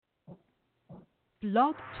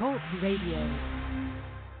Blog Talk Radio.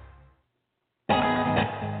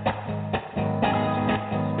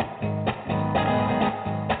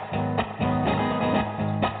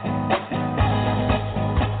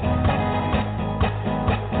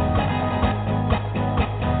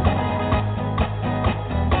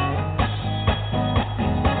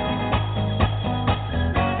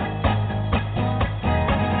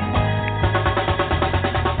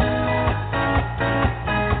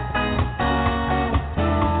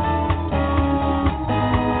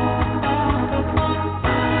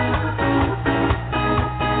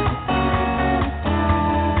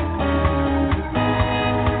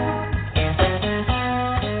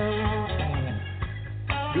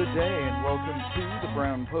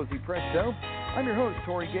 Posey Press Show. I'm your host,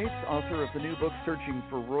 Tory Gates, author of the new book, Searching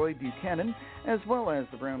for Roy Buchanan, as well as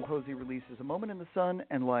the Brown Posey releases A Moment in the Sun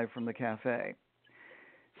and Live from the Cafe.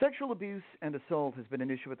 Sexual abuse and assault has been an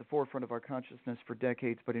issue at the forefront of our consciousness for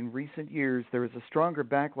decades, but in recent years there is a stronger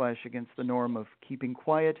backlash against the norm of keeping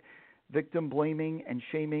quiet, victim blaming and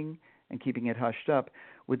shaming, and keeping it hushed up.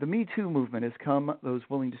 With the Me Too movement has come those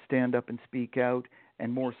willing to stand up and speak out,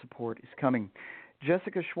 and more support is coming.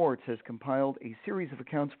 Jyssica Schwartz has compiled a series of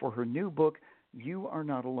accounts for her new book, You Are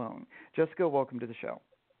Not Alone. Jyssica, welcome to the show.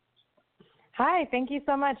 Hi, thank you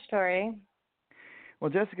so much, Tory.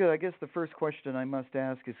 Well, Jyssica, I guess the first question I must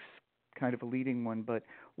ask is kind of a leading one, but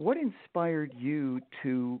what inspired you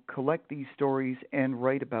to collect these stories and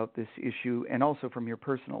write about this issue, and also from your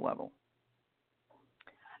personal level?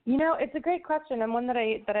 You know, it's a great question, and one that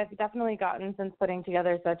I've definitely gotten since putting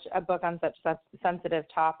together such a book on such a sensitive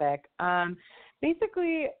topic.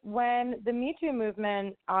 Basically, when the Me Too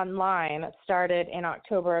movement online started in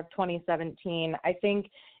October of 2017, I think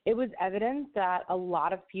it was evident that a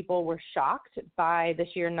lot of people were shocked by the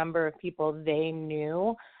sheer number of people they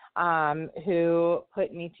knew who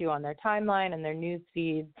put Me Too on their timeline and their news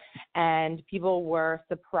feeds, and people were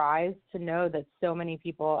surprised to know that so many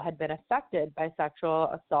people had been affected by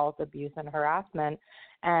sexual assault, abuse, and harassment.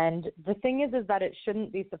 And the thing is that it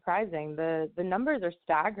shouldn't be surprising. The numbers are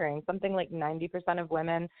staggering. Something like 90% of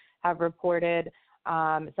women have reported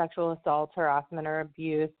sexual assault, harassment, or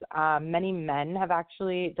abuse. Many men have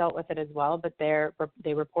actually dealt with it as well, but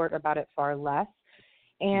they report about it far less.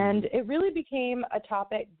 And it really became a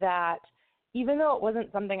topic that, even though it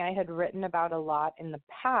wasn't something I had written about a lot in the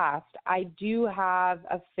past, I do have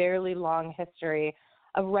a fairly long history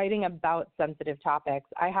of writing about sensitive topics.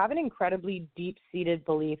 I have an incredibly deep-seated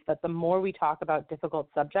belief that the more we talk about difficult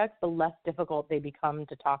subjects, the less difficult they become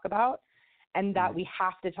to talk about, and that we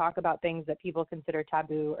have to talk about things that people consider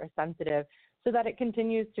taboo or sensitive so that it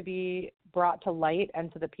continues to be brought to light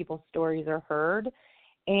and so that people's stories are heard.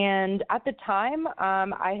 And at the time,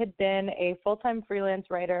 I had been a full-time freelance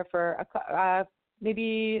writer for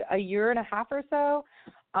maybe a year and a half or so,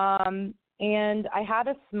 and I had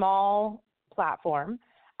a small platform.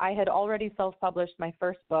 I had already self-published my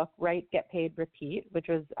first book, Write, Get Paid, Repeat, which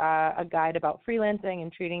was a guide about freelancing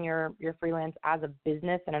and treating your freelance as a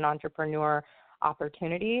business and an entrepreneur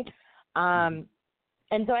opportunity. And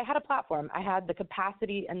so I had a platform. I had the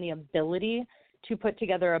capacity and the ability to put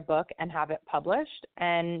together a book and have it published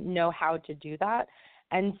and know how to do that.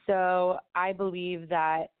 And so I believe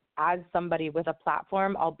that as somebody with a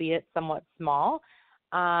platform, albeit somewhat small,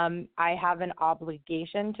 I have an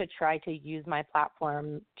obligation to try to use my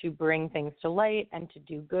platform to bring things to light and to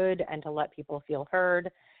do good and to let people feel heard.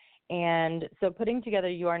 And so putting together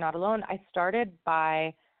You Are Not Alone, I started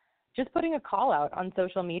by just putting a call out on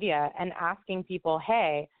social media and asking people,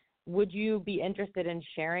 hey, would you be interested in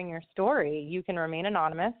sharing your story? You can remain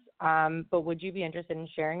anonymous, but would you be interested in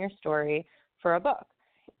sharing your story for a book?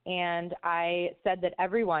 And I said that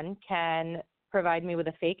everyone can provide me with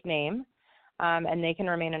a fake name, and they can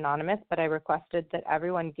remain anonymous, but I requested that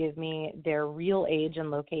everyone give me their real age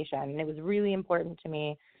and location. And it was really important to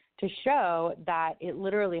me to show that it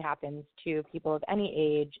literally happens to people of any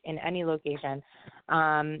age in any location.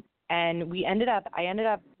 And I ended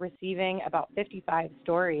up receiving about 55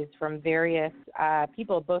 stories from various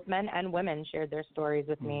people, both men and women shared their stories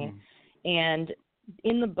with me. And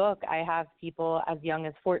in the book, I have people as young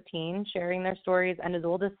as 14 sharing their stories and as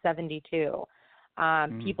old as 72.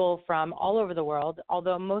 People from all over the world,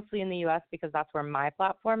 although mostly in the U.S. because that's where my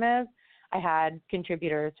platform is. I had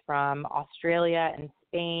contributors from Australia and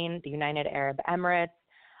Spain, the United Arab Emirates,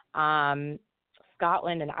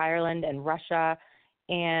 Scotland and Ireland and Russia.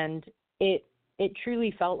 And it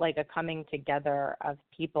truly felt like a coming together of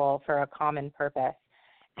people for a common purpose.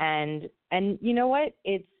 And you know what?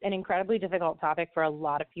 It's an incredibly difficult topic for a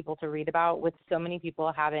lot of people to read about, with so many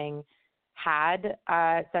people having had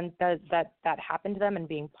sense that happened to them, and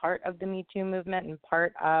being part of the Me Too movement and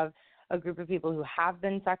part of a group of people who have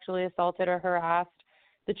been sexually assaulted or harassed.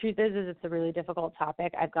 The truth is it's a really difficult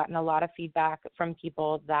topic. I've gotten a lot of feedback from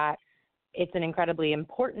people that it's an incredibly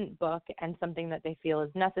important book and something that they feel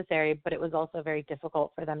is necessary, but it was also very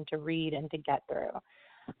difficult for them to read and to get through.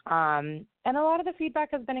 And a lot of the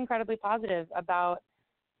feedback has been incredibly positive about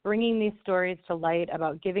bringing these stories to light,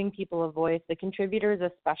 about giving people a voice. The contributors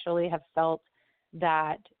especially have felt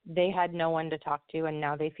that they had no one to talk to, and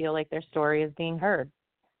now they feel like their story is being heard.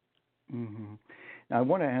 Mm-hmm. Now, I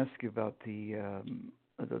want to ask you about the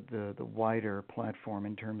wider platform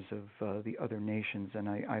in terms of the other nations, and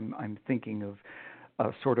I'm thinking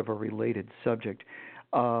of sort of a related subject.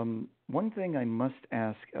 One thing I must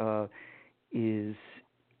ask is,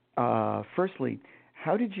 firstly,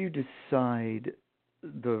 how did you decide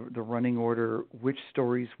the running order, which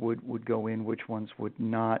stories would go in, which ones would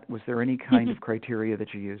not? Was there any kind of criteria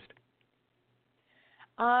that you used?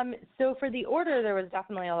 So for the order, there was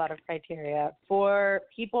definitely a lot of criteria. For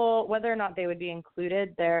people, whether or not they would be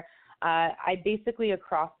included, I basically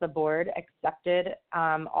across the board accepted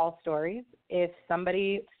all stories. If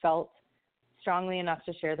somebody felt strongly enough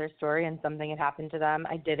to share their story and something had happened to them,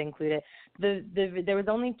 I did include it. There was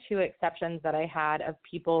only 2 exceptions that I had of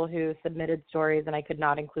people who submitted stories and I could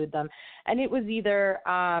not include them. And it was either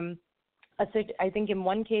I think in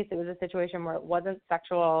one case it was a situation where it wasn't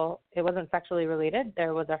sexually related.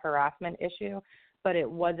 There was a harassment issue, but it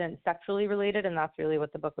wasn't sexually related, and that's really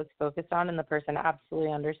what the book was focused on, and the person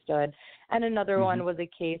absolutely understood. And another one was a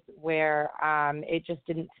case where it just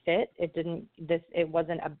didn't fit. It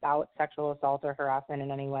wasn't about sexual assault or harassment in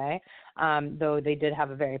any way, though they did have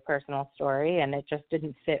a very personal story, and it just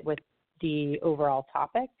didn't fit with the overall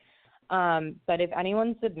topic. But if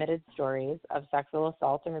anyone submitted stories of sexual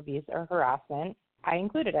assault or abuse or harassment, I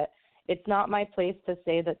included it. It's not my place to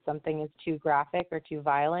say that something is too graphic or too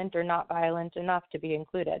violent or not violent enough to be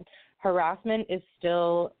included. Harassment is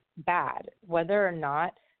still bad, whether or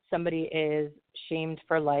not somebody is shamed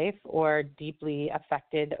for life or deeply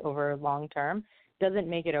affected over long term doesn't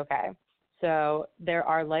make it okay. So there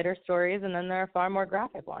are lighter stories, and then there are far more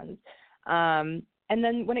graphic ones. And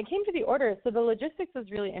then when it came to the order, so the logistics was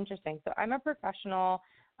really interesting. So I'm a professional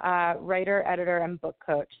writer, editor, and book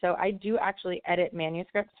coach. So I do actually edit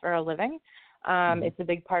manuscripts for a living. It's a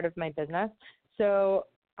big part of my business. So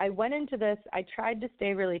I went into this, I tried to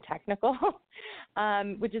stay really technical,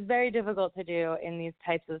 which is very difficult to do in these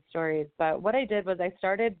types of stories. But what I did was I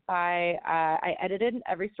started by, I edited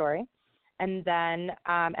every story. And then,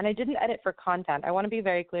 and I didn't edit for content. I want to be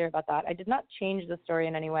very clear about that. I did not change the story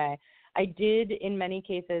in any way. I did, in many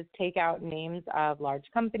cases, take out names of large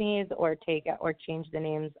companies or change the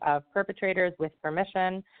names of perpetrators with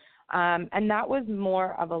permission, and that was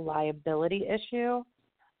more of a liability issue,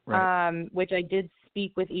 right. Which I did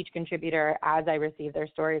speak with each contributor as I received their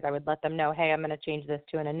stories. I would let them know, hey, I'm going to change this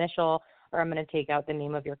to an initial, or I'm going to take out the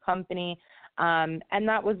name of your company, and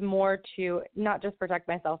that was more to not just protect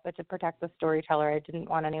myself, but to protect the storyteller. I didn't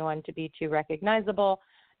want anyone to be too recognizable.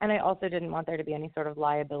 And I also didn't want there to be any sort of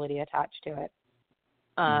liability attached to it.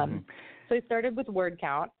 So I started with word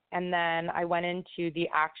count, and then I went into the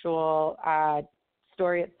actual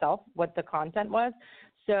story itself, what the content was.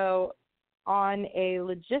 So on a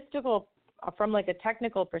logistical, from like a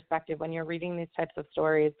technical perspective, when you're reading these types of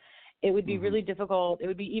stories, it would be really difficult. It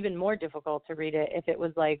would be even more difficult to read it if it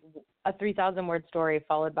was like a 3,000-word story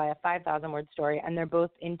followed by a 5,000-word story, and they're both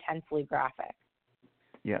intensely graphic.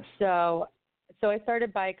 Yes. So I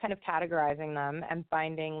started by kind of categorizing them and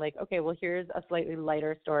finding like, okay, well, here's a slightly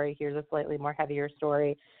lighter story, here's a slightly more heavier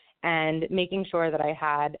story, and making sure that I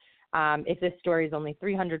had, if this story is only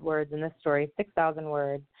 300 words and this story is 6,000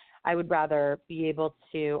 words, I would rather be able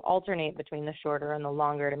to alternate between the shorter and the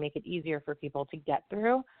longer to make it easier for people to get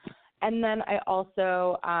through. And then I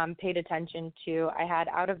also paid attention to, I had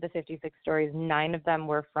out of the 56 stories, 9 of them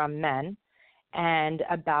were from men, and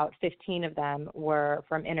about 15 of them were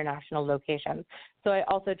from international locations. So I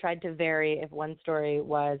also tried to vary. If one story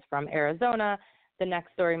was from Arizona, the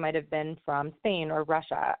next story might have been from Spain or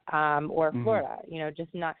Russia or Florida,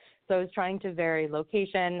 just not. So I was trying to vary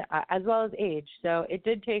location as well as age. So it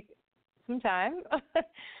did take some time,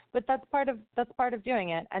 but that's part of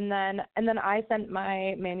doing it. And then I sent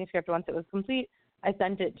my manuscript once it was complete. I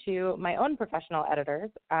sent it to my own professional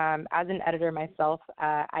editors. As an editor myself,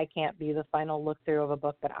 I can't be the final look-through of a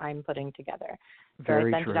book that I'm putting together. So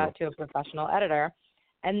I sent it out to a professional editor.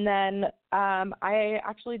 And then I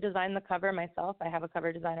actually designed the cover myself. I have a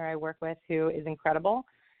cover designer I work with who is incredible.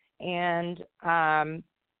 And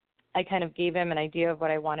I kind of gave him an idea of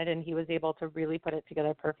what I wanted, and he was able to really put it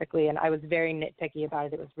together perfectly. And I was very nitpicky about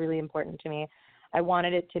it. It was really important to me. I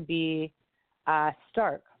wanted it to be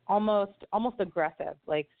stark, almost aggressive,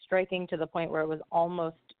 like striking to the point where it was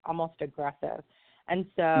almost aggressive. And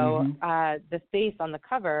so the face on the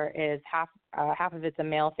cover is half of it's a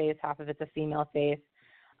male face, half of it's a female face,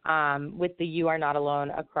 with the "You Are Not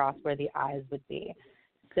Alone" across where the eyes would be.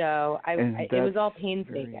 So it was all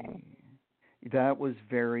painstaking. That was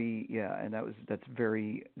very, and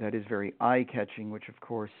that is very eye-catching, which of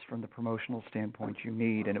course, from the promotional standpoint, you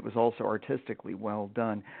need, and it was also artistically well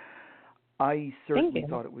done. I certainly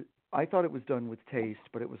thought it was done with taste,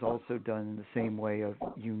 but it was also done in the same way of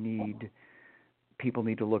people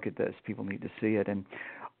need to look at this, people need to see it, and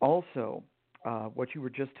also what you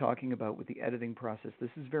were just talking about with the editing process.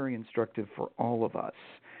 This is very instructive for all of us.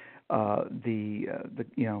 The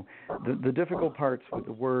difficult parts with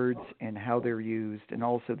the words and how they're used, and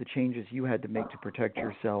also the changes you had to make to protect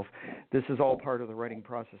yourself. This is all part of the writing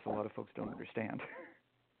process. A lot of folks don't understand.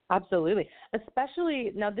 Absolutely.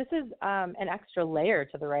 Especially now, this is an extra layer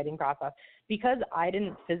to the writing process because I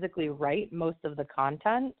didn't physically write most of the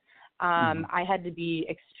content. I had to be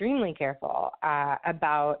extremely careful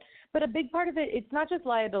about. But a big part of it, it's not just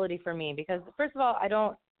liability for me because, first of all, I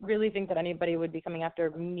don't really think that anybody would be coming after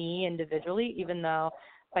me individually, even though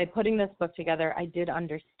by putting this book together, I did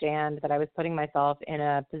understand that I was putting myself in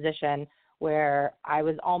a position where I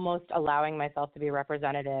was almost allowing myself to be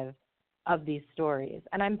representative of these stories.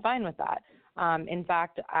 And I'm fine with that. In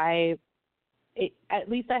fact, at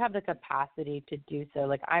least I have the capacity to do so.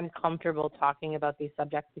 Like, I'm comfortable talking about these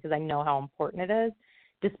subjects because I know how important it is.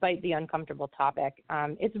 Despite the uncomfortable topic,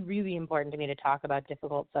 it's really important to me to talk about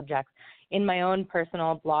difficult subjects. In my own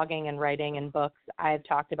personal blogging and writing and books, I've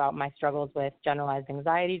talked about my struggles with generalized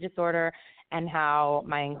anxiety disorder and how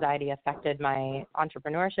my anxiety affected my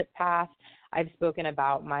entrepreneurship path. I've spoken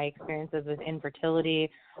about my experiences with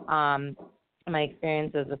infertility, my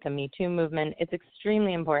experiences with the Me Too movement. It's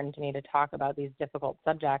extremely important to me to talk about these difficult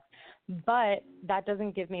subjects, but that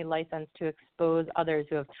doesn't give me license to expose others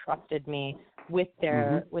who have trusted me with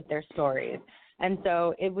their stories. And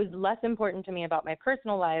so it was less important to me about my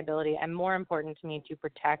personal liability and more important to me to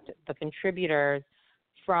protect the contributors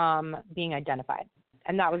from being identified.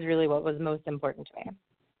 And that was really what was most important to me.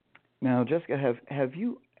 Now, Jyssica, have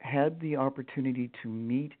you had the opportunity to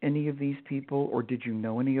meet any of these people, or did you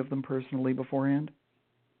know any of them personally beforehand?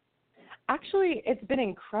 Actually, it's been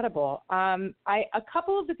incredible. A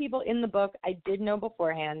couple of the people in the book I did know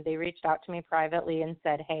beforehand. They reached out to me privately and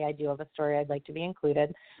said, "Hey, I do have a story I'd like to be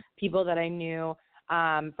included." People that I knew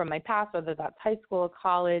from my past, whether that's high school,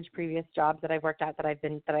 college, previous jobs that I've worked at that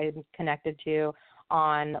I'm connected to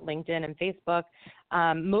on LinkedIn and Facebook.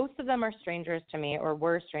 Most of them are strangers to me or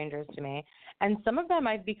were strangers to me. And some of them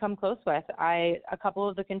I've become close with. A couple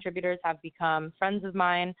of the contributors have become friends of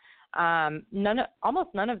mine.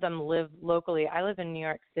 Almost none of them live locally. I live in New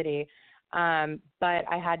York City. But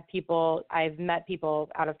I've met people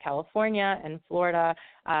out of California and Florida,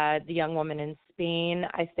 the young woman in Spain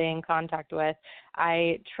I stay in contact with.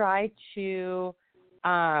 I try to,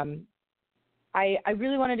 I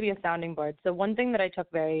really wanted to be a sounding board. So one thing that I took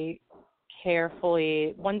very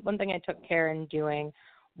carefully, one thing I took care in doing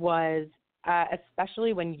was,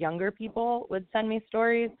 especially when younger people would send me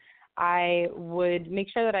stories, I would make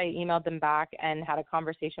sure that I emailed them back and had a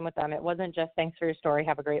conversation with them. It wasn't just, "Thanks for your story,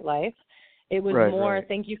 have a great life." It was more,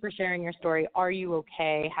 "Thank you for sharing your story. Are you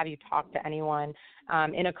okay? Have you talked to anyone?"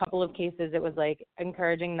 In a couple of cases, it was like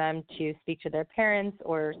encouraging them to speak to their parents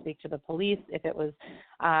or speak to the police if it was,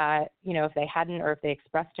 if they hadn't, or if they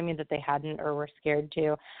expressed to me that they hadn't or were scared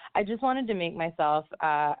to. I just wanted to make myself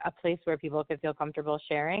a place where people could feel comfortable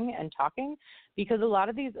sharing and talking, because a lot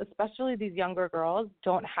of these, especially these younger girls,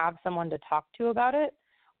 don't have someone to talk to about it,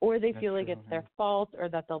 or they feel like it's their fault or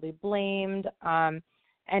that they'll be blamed.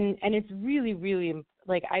 And it's really, really,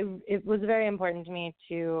 it was very important to me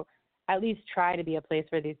to at least try to be a place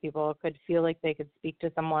where these people could feel like they could speak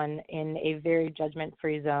to someone in a very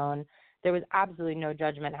judgment-free zone. There was absolutely no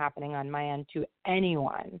judgment happening on my end to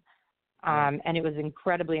anyone. And it was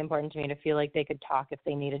incredibly important to me to feel like they could talk if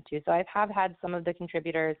they needed to. So I have had some of the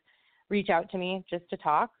contributors reach out to me just to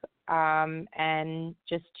talk, and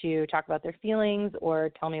just to talk about their feelings or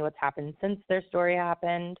tell me what's happened since their story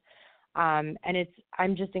happened. And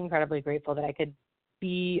I'm just incredibly grateful that I could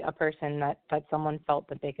be a person that someone felt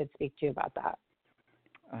that they could speak to about that.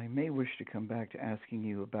 I may wish to come back to asking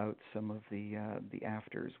you about some of the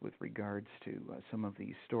afters with regards to some of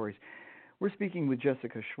these stories. We're speaking with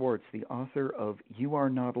Jyssica Schwartz, the author of You Are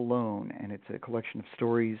Not Alone, and it's a collection of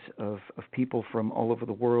stories of people from all over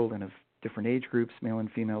the world and of different age groups, male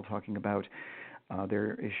and female, talking about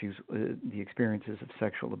their issues, the experiences of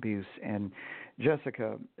sexual abuse. And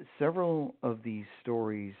Jyssica, several of these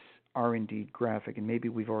stories are indeed graphic, and maybe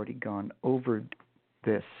we've already gone over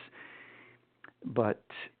this, but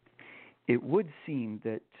it would seem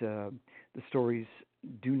that the stories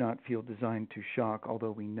do not feel designed to shock,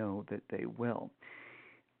 although we know that they will.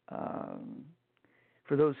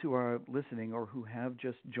 For those who are listening or who have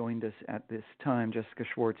just joined us at this time, Jyssica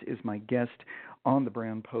Schwartz is my guest on the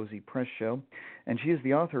Brown Posey Press Show, and she is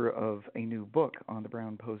the author of a new book on the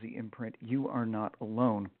Brown Posey imprint, You Are Not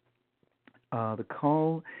Alone. The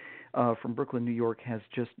call from Brooklyn, New York has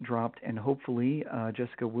just dropped, and hopefully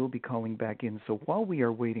Jyssica will be calling back in. So while we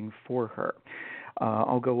are waiting for her,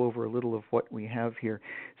 I'll go over a little of what we have here.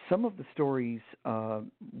 Some of the stories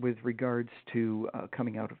with regards to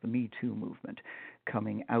coming out of the Me Too movement,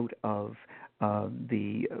 coming out of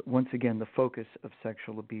once again, the focus of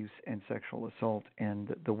sexual abuse and sexual assault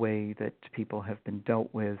and the way that people have been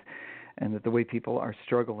dealt with, and that the way people are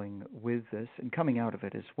struggling with this and coming out of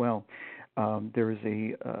it as well. There is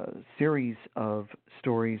a series of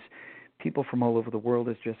stories, people from all over the world,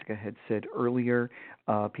 as Jyssica had said earlier,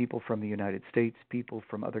 people from the United States, people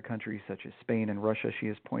from other countries such as Spain and Russia, she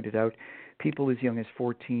has pointed out, people as young as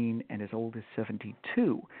 14 and as old as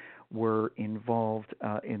 72 were involved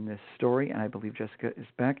in this story, and I believe Jyssica is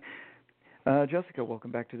back. Jyssica,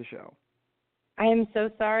 welcome back to the show. I am so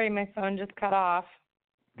sorry, my phone just cut off.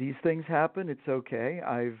 These things happen. It's okay.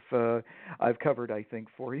 I've covered, I think,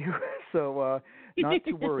 for you, so not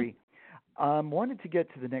to worry. Wanted to get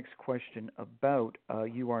to the next question about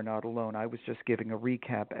You Are Not Alone. I was just giving a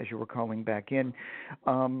recap as you were calling back in.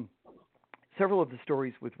 Several of the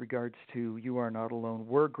stories with regards to You Are Not Alone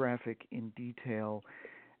were graphic in detail.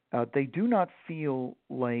 They do not feel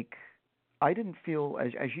like, I didn't feel,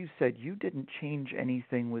 as you said, you didn't change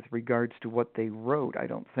anything with regards to what they wrote, I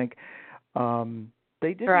don't think.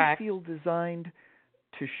 They didn't Correct. feel designed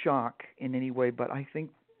to shock in any way, but I think,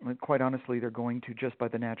 quite honestly, they're going to just by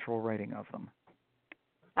the natural writing of them.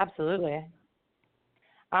 Absolutely.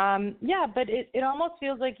 Yeah, but it almost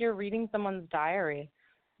feels like you're reading someone's diary.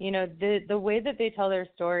 You know, the way that they tell their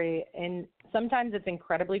story, and sometimes it's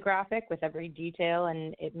incredibly graphic with every detail,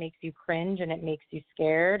 and it makes you cringe and it makes you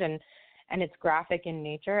scared, and it's graphic in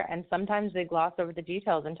nature. And sometimes they gloss over the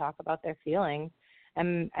details and talk about their feelings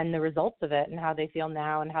and the results of it and how they feel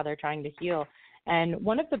now and how they're trying to heal. And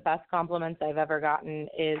one of the best compliments I've ever gotten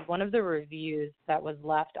is one of the reviews that was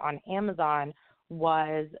left on Amazon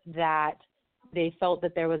was that they felt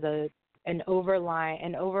that there was an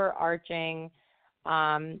overarching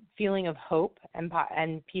feeling of hope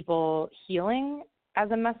and people healing as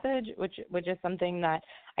a message, which is something that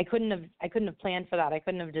I couldn't have planned for that. I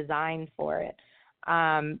couldn't have designed for it.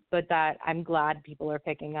 But that I'm glad people are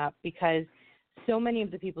picking up, because so many of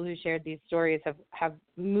the people who shared these stories have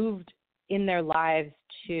moved in their lives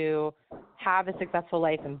to have a successful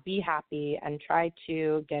life and be happy and try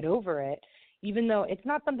to get over it, even though it's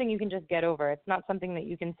not something you can just get over. It's not something that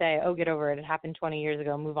you can say, oh, get over it. It happened 20 years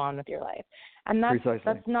ago. Move on with your life. And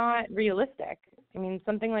that's not realistic. I mean,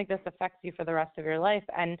 something like this affects you for the rest of your life.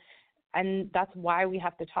 And that's why we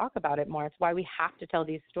have to talk about it more. It's why we have to tell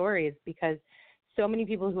these stories, because so many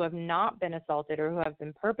people who have not been assaulted or who have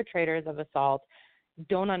been perpetrators of assault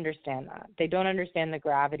don't understand that. They don't understand the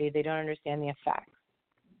gravity. They don't understand the effects.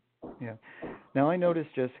 Yeah. Now, I noticed,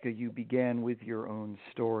 Jyssica, you began with your own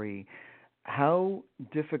story. How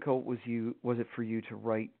difficult was it for you to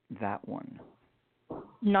write that one?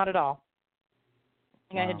 Not at all.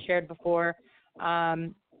 Wow. I had shared before.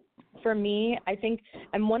 For me, I think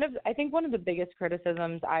one of the biggest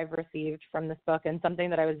criticisms I've received from this book, and something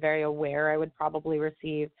that I was very aware I would probably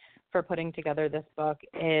receive for putting together this book,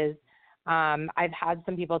 is I've had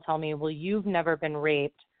some people tell me, well, you've never been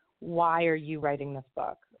raped. Why are you writing this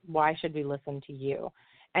book? Why should we listen to you?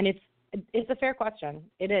 And it's a fair question.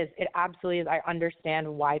 It is. It absolutely is. I understand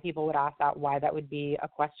why people would ask that, why that would be a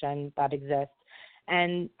question that exists.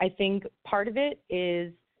 And I think part of it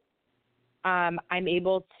is I'm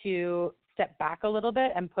able to step back a little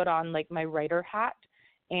bit and put on like my writer hat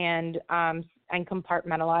and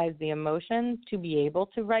compartmentalize the emotions to be able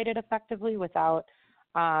to write it effectively without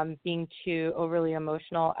being too overly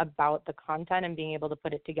emotional about the content, and being able to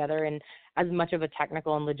put it together in as much of a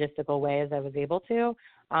technical and logistical way as I was able to,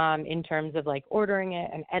 in terms of like ordering it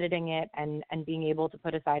and editing it and being able to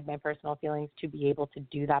put aside my personal feelings to be able to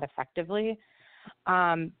do that effectively.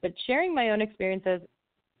 But sharing my own experiences,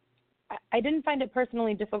 I didn't find it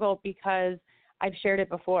personally difficult because I've shared it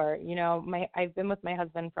before. I've been with my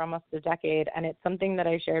husband for almost a decade, and it's something that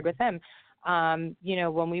I shared with him.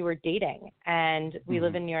 When we were dating, and we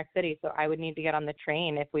live in New York City, so I would need to get on the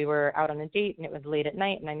train if we were out on a date and it was late at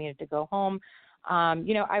night and I needed to go home.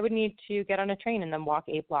 I would need to get on a train and then walk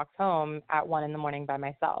 8 blocks home at 1 a.m. by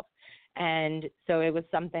myself. And so it was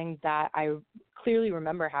something that I clearly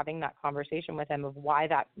remember having that conversation with him of why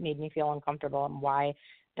that made me feel uncomfortable and why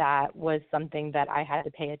that was something that I had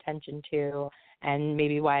to pay attention to, and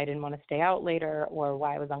maybe why I didn't want to stay out later or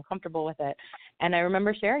why I was uncomfortable with it. And I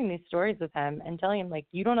remember sharing these stories with him and telling him, like,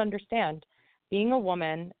 you don't understand. Being a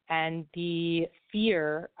woman and the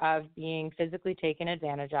fear of being physically taken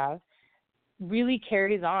advantage of really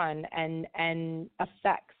carries on and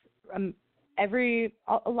affects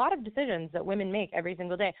a lot of decisions that women make every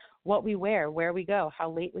single day. What we wear, where we go, how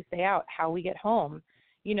late we stay out, how we get home.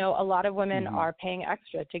 A lot of women are paying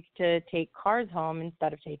extra to take cars home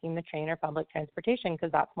instead of taking the train or public transportation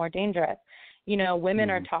because that's more dangerous.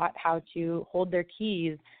 Women are taught how to hold their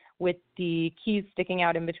keys with the keys sticking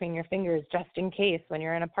out in between your fingers just in case when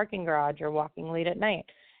you're in a parking garage or walking late at night.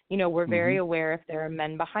 We're very aware if there are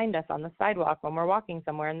men behind us on the sidewalk when we're walking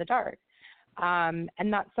somewhere in the dark. And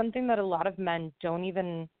that's something that a lot of men don't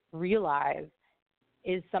even realize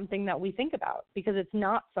is something that we think about because it's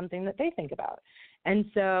not something that they think about. And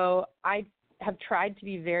so I have tried to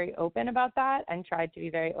be very open about that and tried to be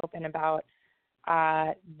very open about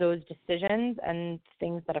those decisions and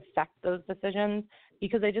things that affect those decisions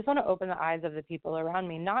because I just want to open the eyes of the people around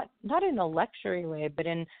me, not in a lectury way, but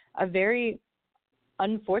in a very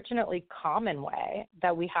unfortunately common way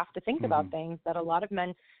that we have to think about things that a lot of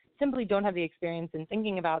men simply don't have the experience in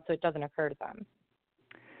thinking about, so it doesn't occur to them.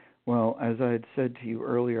 Well, as I had said to you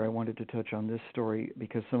earlier, I wanted to touch on this story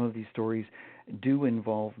because some of these stories do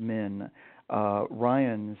involve men.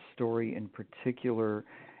 Ryan's story in particular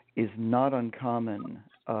is not uncommon,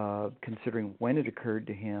 considering when it occurred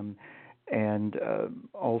to him, and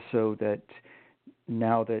also that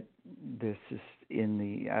now that this is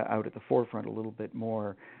out at the forefront a little bit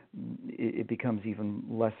more, it becomes even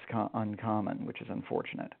less uncommon, which is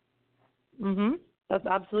unfortunate. That's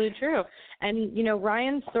absolutely true. And,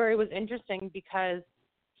 Ryan's story was interesting because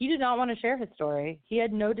he did not want to share his story. He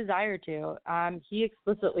had no desire to. He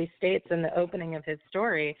explicitly states in the opening of his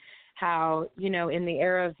story how, in the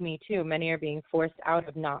era of Me Too, many are being forced out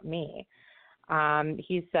of not me.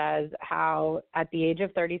 He says how at the age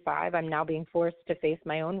of 35, I'm now being forced to face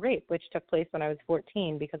my own rape, which took place when I was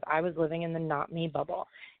 14 because I was living in the not me bubble.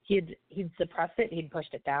 He'd suppressed it. He'd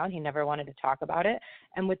pushed it down. He never wanted to talk about it.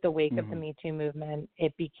 And with the wake of the Me Too movement,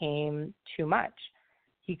 it became too much.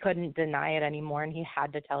 He couldn't deny it anymore, and he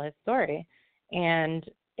had to tell his story. And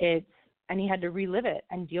he had to relive it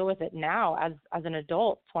and deal with it now as an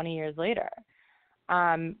adult 20 years later.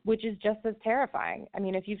 Which is just as terrifying. I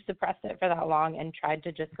mean, if you've suppressed it for that long and tried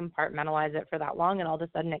to just compartmentalize it for that long and all of a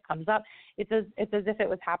sudden it comes up, it's as if it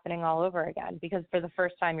was happening all over again because for the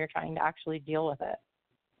first time you're trying to actually deal with it.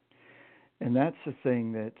 And that's the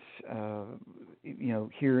thing that,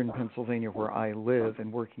 here in Pennsylvania where I live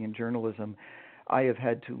and working in journalism, I have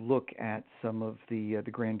had to look at some of the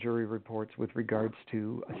grand jury reports with regards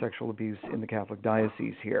to sexual abuse in the Catholic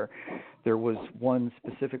diocese here. There was one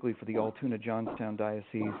specifically for the Altoona-Johnstown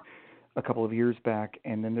diocese a couple of years back,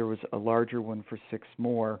 and then there was a larger one for 6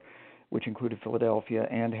 more, which included Philadelphia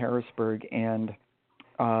and Harrisburg. And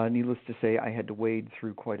needless to say, I had to wade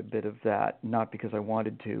through quite a bit of that, not because I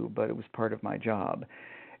wanted to, but it was part of my job.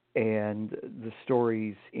 And the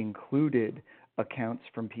stories included accounts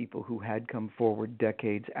from people who had come forward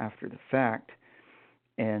decades after the fact,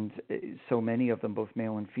 and so many of them, both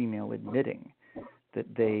male and female, admitting that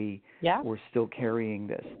they were still carrying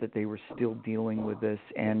this, that they were still dealing with this.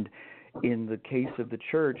 And in the case of the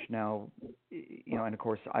church now, and of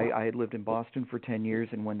course I had lived in Boston for 10 years,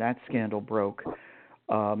 and when that scandal broke,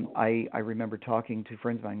 I remember talking to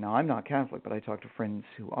friends of mine. Now, I'm not Catholic, but I talked to friends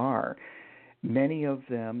who are. Many of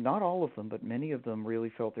them, not all of them, but many of them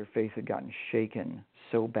really felt their faith had gotten shaken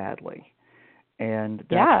so badly. And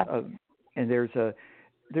this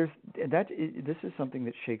is something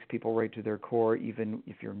that shakes people right to their core, even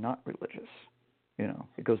if you're not religious.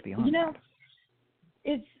 It goes beyond that.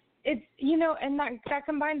 It's and that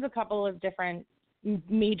combines a couple of different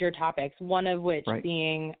major topics, one of which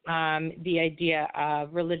being the idea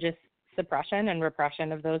of religious suppression and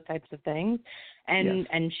repression of those types of things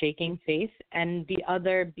and shaking faith, and the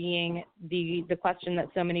other being the question that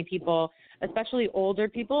so many people, especially older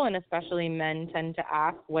people and especially men, tend to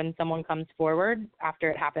ask when someone comes forward after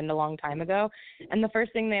it happened a long time ago. And the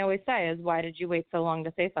first thing they always say is, why did you wait so long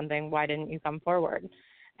to say something? Why didn't you come forward?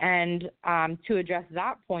 And to address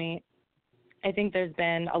that point, I think there's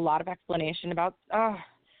been a lot of explanation about that.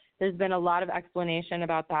 There's been a lot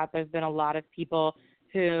a lot of people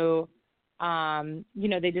who,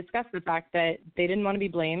 they discussed the fact that they didn't want to be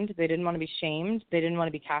blamed. They didn't want to be shamed. They didn't want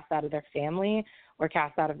to be cast out of their family or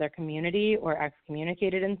cast out of their community or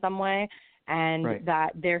excommunicated in some way. And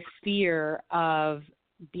that their fear of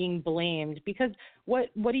being blamed, because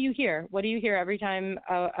what do you hear? What do you hear every time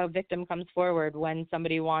a victim comes forward when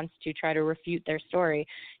somebody wants to try to refute their story?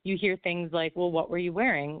 You hear things like, well, what were you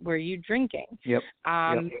wearing? Were you drinking? Yep.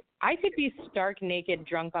 I could be stark naked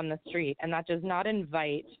drunk on the street, and that does not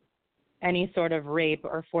invite any sort of rape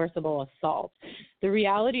or forcible assault. The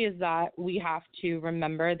reality is that we have to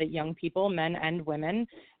remember that young people, men and women,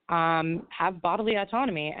 have bodily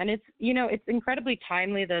autonomy. And it's incredibly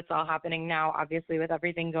timely that it's all happening now, obviously, with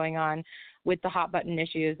everything going on with the hot button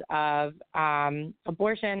issues of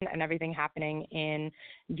abortion and everything happening in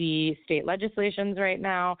the state legislations right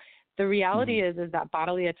now. The reality is that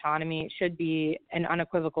bodily autonomy should be an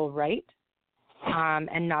unequivocal right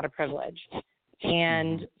and not a privilege.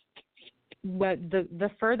 And the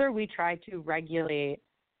further we try to regulate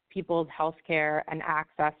people's health care and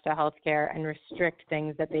access to health care and restrict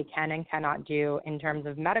things that they can and cannot do in terms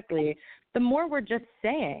of medically, the more we're just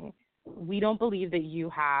saying, we don't believe that you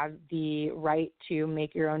have the right to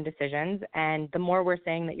make your own decisions, and the more we're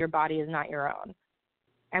saying that your body is not your own.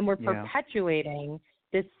 And we're perpetuating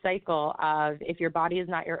this cycle of, if your body is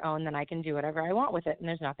not your own, then I can do whatever I want with it, and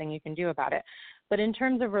there's nothing you can do about it. But in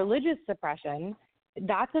terms of religious suppression,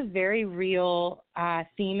 that's a very real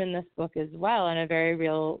theme in this book as well, and a very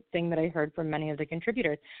real thing that I heard from many of the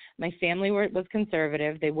contributors. My family was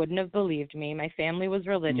conservative. They wouldn't have believed me. My family was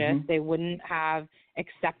religious. They wouldn't have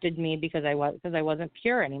accepted me because I wasn't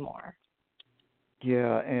pure anymore.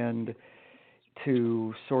 Yeah, and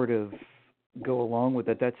to sort of go along with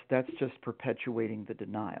it, that's just perpetuating the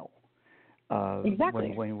denial.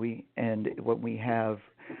 Exactly. When we have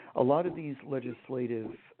a lot of these legislative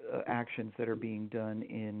actions that are being done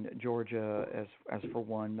in Georgia as for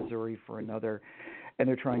one, Missouri for another, and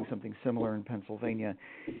they're trying something similar in Pennsylvania.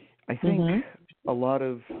 I think a lot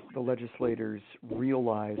of the legislators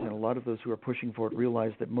realize, and a lot of those who are pushing for it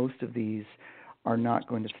realize, that most of these are not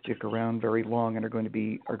going to stick around very long and are going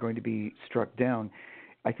to be struck down.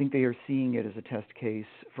 I think they are seeing it as a test case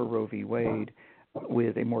for Roe v. Wade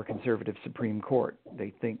with a more conservative Supreme Court.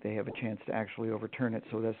 They think they have a chance to actually overturn it,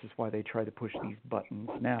 so this is why they try to push these buttons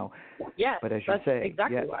now. Yes, but as you say,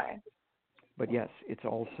 exactly why. But yes, it's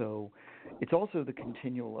also the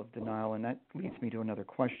continual of denial, and that leads me to another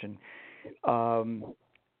question.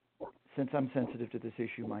 Since I'm sensitive to this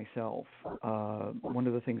issue myself, one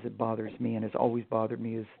of the things that bothers me and has always bothered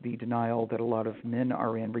me is the denial that a lot of men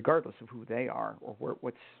are in, regardless of who they are or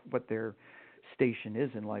what their station is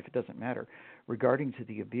in life. It doesn't matter. Regarding to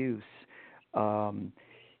the abuse,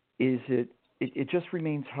 it just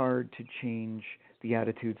remains hard to change the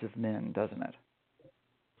attitudes of men, doesn't it?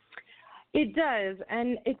 It does,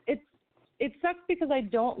 and it sucks because I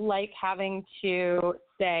don't like having to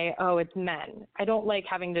say, oh, it's men. I don't like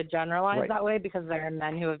having to generalize that way, because there are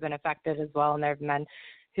men who have been affected as well, and there are men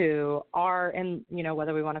who are,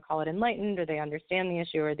 whether we want to call it enlightened, or they understand the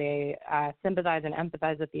issue, or they sympathize and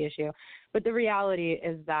empathize with the issue. But the reality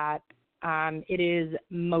is that it is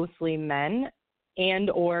mostly men and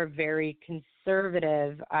or very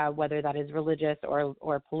conservative, whether that is religious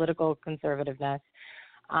or political conservativeness,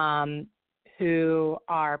 who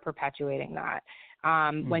are perpetuating that.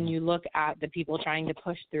 When you look at the people trying to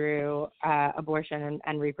push through abortion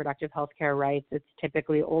and reproductive health care rights, it's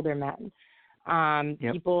typically older men.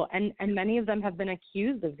 People, and many of them have been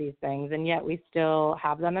accused of these things, and yet we still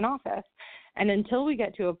have them in office. And until we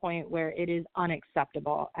get to a point where it is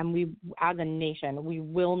unacceptable, and we, as a nation, we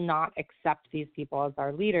will not accept these people as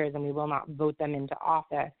our leaders, and we will not vote them into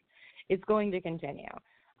office, it's going to continue.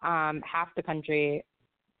 Half the country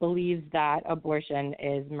believes that abortion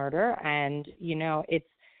is murder, and it's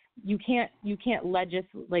you can't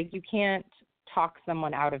legislate, you can't talk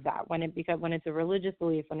someone out of that when it's a religious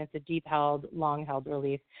belief, when it's a deep held, long held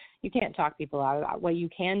belief, you can't talk people out of that. What you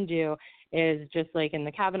can do is, just like in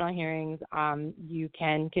the Kavanaugh hearings, you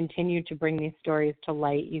can continue to bring these stories to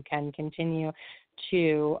light. You can continue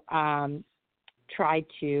to try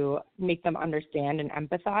to make them understand and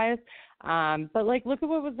empathize. But look at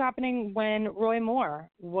what was happening when Roy Moore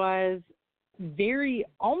was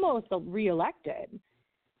almost reelected.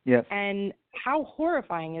 Yes. And how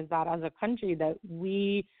horrifying is that as a country that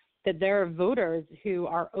there are voters who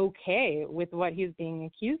are okay with what he's being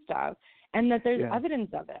accused of, and that there's evidence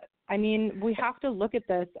of it. I mean, we have to look at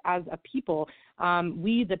this as a people.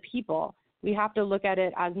 We, the people, we have to look at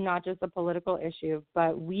it as not just a political issue,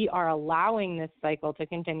 but we are allowing this cycle to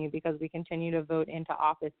continue because we continue to vote into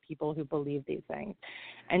office people who believe these things.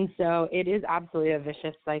 And so it is absolutely a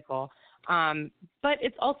vicious cycle. But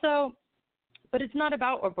it's not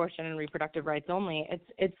about abortion and reproductive rights only.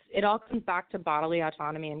 It all comes back to bodily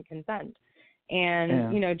autonomy and consent.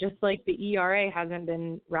 And, just like the ERA hasn't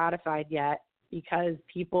been ratified yet because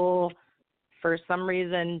people, for some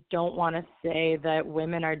reason, don't want to say that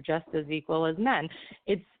women are just as equal as men.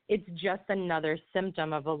 It's just another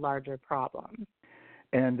symptom of a larger problem.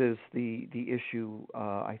 And there's the issue,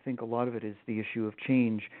 I think a lot of it is the issue of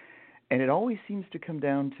change. And it always seems to come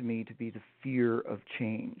down to me to be the fear of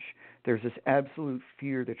change. There's this absolute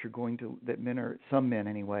fear that some men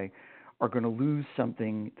anyway, are going to lose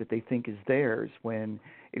something that they think is theirs when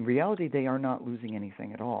in reality they are not losing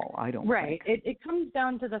anything at all, I don't think. Right. It comes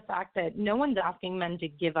down to the fact that no one's asking men to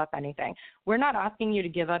give up anything. We're not asking you to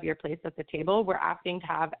give up your place at the table. We're asking to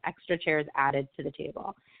have extra chairs added to the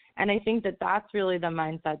table. And I think that that's really the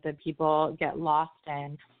mindset that people get lost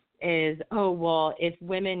in is, oh, well, if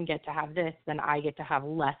women get to have this, then I get to have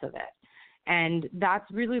less of it. And that's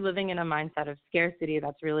really living in a mindset of scarcity.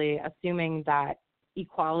 That's really assuming that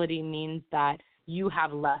equality means that you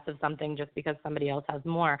have less of something just because somebody else has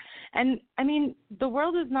more. And, I mean, the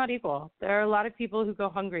world is not equal. There are a lot of people who go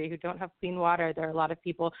hungry, who don't have clean water. There are a lot of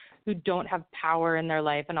people who don't have power in their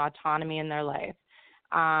life and autonomy in their life.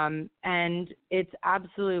 And it's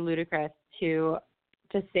absolutely ludicrous to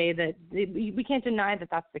say that we can't deny that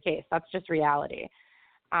that's the case. That's just reality.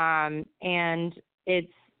 And it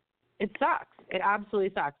sucks. It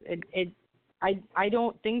absolutely sucks. I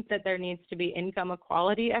don't think that there needs to be income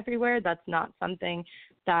equality everywhere. That's not something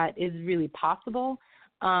that is really possible.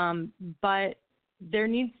 But there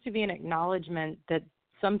needs to be an acknowledgement that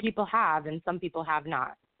some people have and some people have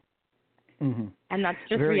not. Mm-hmm. And that's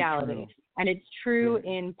just Very reality. true. And it's true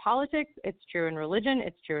in politics. It's true in religion.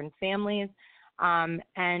 It's true in families.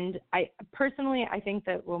 And I think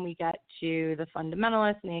that when we get to the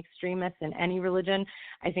fundamentalists and the extremists in any religion,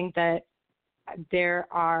 I think that there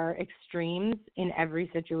are extremes in every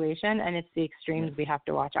situation, and it's the extremes we have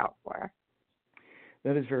to watch out for.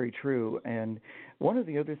 That is very true. And one of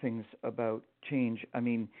the other things about change, I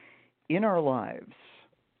mean, in our lives,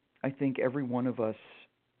 I think every one of us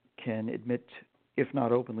can admit, if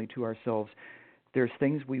not openly to ourselves, there's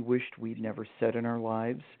things we wished we'd never said in our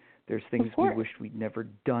lives. There's things we wished we'd never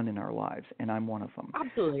done in our lives, and I'm one of them.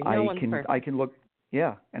 Absolutely. No one's perfect. I can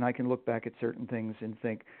look back at certain things and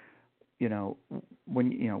think,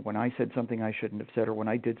 when I said something I shouldn't have said, or when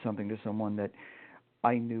I did something to someone that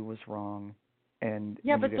I knew was wrong, and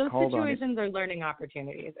but those situations are learning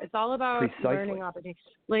opportunities. It's all about learning opportunities.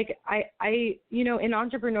 Like I in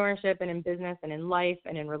entrepreneurship and in business and in life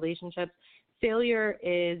and in relationships, failure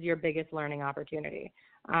is your biggest learning opportunity.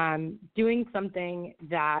 Doing something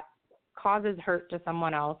that causes hurt to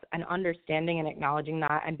someone else and understanding and acknowledging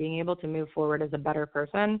that and being able to move forward as a better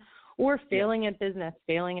person, or failing at business,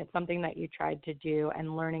 failing at something that you tried to do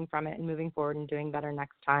and learning from it and moving forward and doing better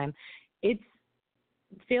next time.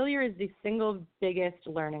 Failure is the single biggest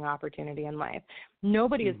learning opportunity in life.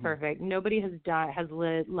 Nobody is perfect. Nobody has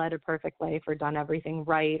led a perfect life or done everything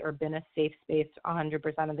right or been a safe space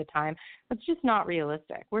 100% of the time. That's just not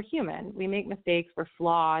realistic. We're human. We make mistakes. We're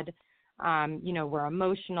flawed. We're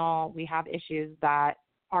emotional. We have issues that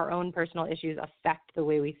our own personal issues affect the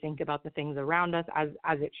way we think about the things around us as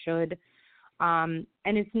it should. And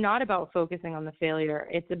it's not about focusing on the failure.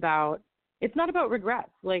 It's not about regrets.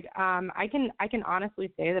 Like, I can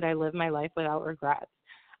honestly say that I live my life without regrets.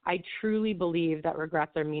 I truly believe that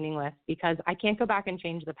regrets are meaningless because I can't go back and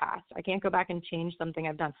change the past. I can't go back and change something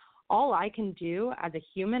I've done. All I can do as a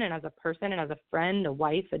human and as a person and as a friend, a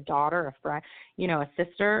wife, a daughter, a friend, a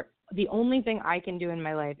sister, the only thing I can do in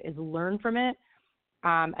my life is learn from it,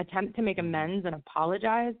 attempt to make amends and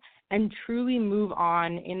apologize, and truly move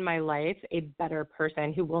on in my life a better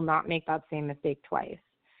person who will not make that same mistake twice.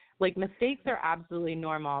 Like, mistakes are absolutely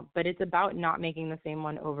normal, but it's about not making the same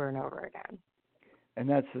one over and over again. And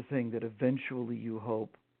that's the thing, that eventually you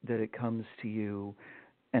hope that it comes to you.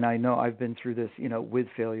 And I know I've been through this, with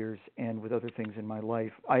failures and with other things in my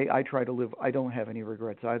life. I try to live, I don't have any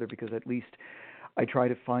regrets either, because at least I try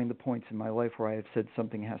to find the points in my life where I have said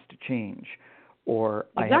something has to change, or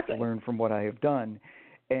I have to learn from what I have done.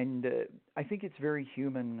 And I think it's very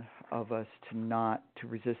human of us to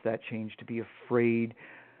resist that change, to be afraid.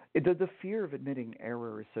 The fear of admitting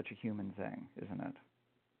error is such a human thing, isn't it?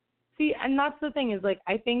 See, and that's the thing is, like,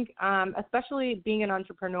 I think, especially being an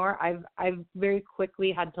entrepreneur, I've very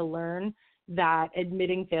quickly had to learn that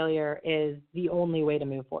admitting failure is the only way to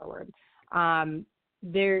move forward.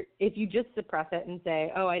 if you just suppress it and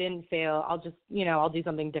say, oh, I didn't fail, I'll just, I'll do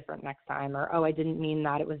something different next time, or, oh, I didn't mean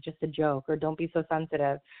that, it was just a joke, or don't be so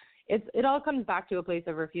sensitive. It all comes back to a place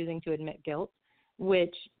of refusing to admit guilt,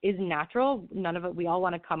 which is natural. We all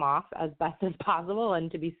want to come off as best as possible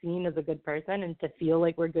and to be seen as a good person and to feel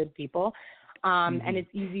like we're good people. And it's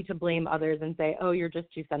easy to blame others and say, oh, you're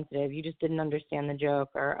just too sensitive, you just didn't understand the joke,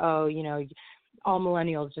 or, oh, all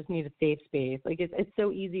millennials just need a safe space. Like it's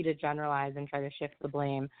so easy to generalize and try to shift the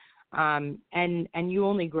blame. And you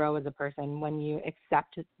only grow as a person when you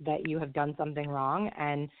accept that you have done something wrong,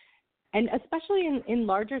 and especially in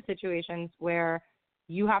larger situations where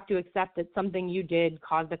you have to accept that something you did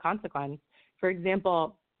caused a consequence. For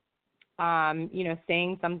example,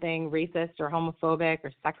 saying something racist or homophobic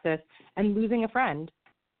or sexist and losing a friend.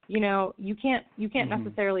 You can't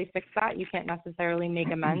necessarily fix that. You can't necessarily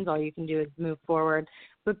make amends. All you can do is move forward.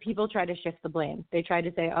 But people try to shift the blame. They try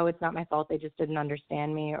to say, oh, it's not my fault, they just didn't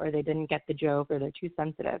understand me, or they didn't get the joke, or they're too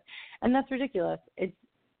sensitive. And that's ridiculous.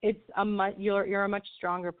 You're a much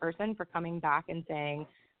stronger person for coming back and saying,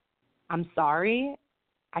 I'm sorry,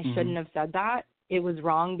 I shouldn't have said that. It was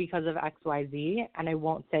wrong because of XYZ, and I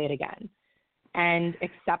won't say it again. And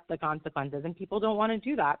accept the consequences. And people don't want to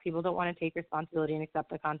do that. People don't want to take responsibility and accept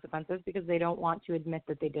the consequences because they don't want to admit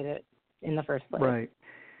that they did it in the first place. Right.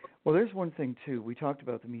 Well, there's one thing, too. We talked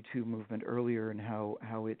about the Me Too movement earlier and how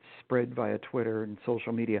it spread via Twitter and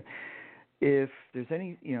social media. If there's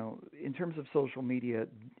any, in terms of social media,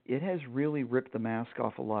 it has really ripped the mask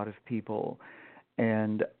off a lot of people.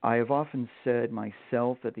 And I have often said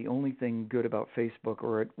myself that the only thing good about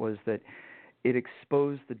Facebook was that it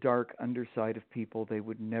exposed the dark underside of people they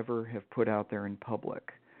would never have put out there in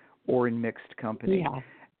public or in mixed company. Yeah.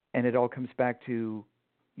 And it all comes back to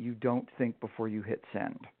you don't think before you hit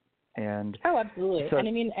send. And absolutely. So, and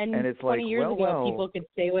it's 20 years ago, people could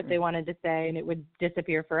say what they Mm. wanted to say and it would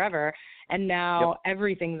disappear forever. And now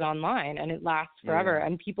everything's online and it lasts forever. Yeah.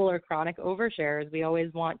 And people are chronic overshares. We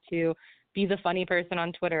always want to be the funny person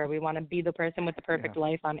on Twitter. We want to be the person with the perfect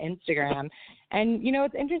life on Instagram. And,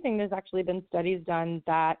 it's interesting. There's actually been studies done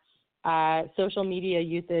that social media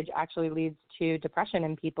usage actually leads to depression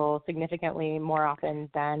in people significantly more often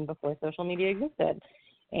than before social media existed.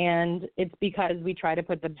 And it's because we try to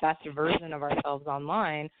put the best version of ourselves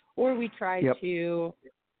online, or we try to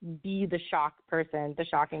be the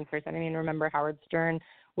shocking person. Remember Howard Stern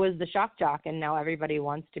was the shock jock, and now everybody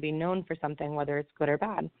wants to be known for something, whether it's good or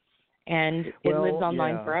bad. And it lives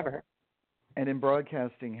online forever. And in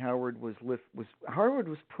broadcasting, Howard was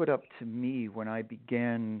put up to me when I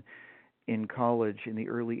began in college in the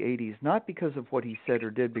early 80s, not because of what he said or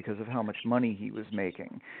did, because of how much money he was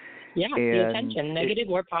making. Yeah, the attention, negative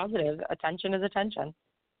or positive. Attention is attention.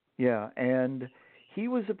 Yeah, and he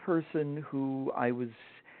was a person who I was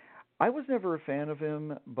never a fan of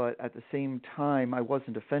him, but at the same time, I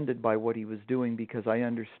wasn't offended by what he was doing because I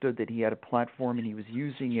understood that he had a platform and he was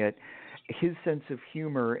using it. His sense of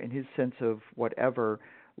humor and his sense of whatever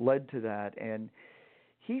led to that, and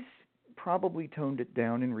he's probably toned it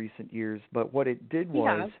down in recent years, but what it did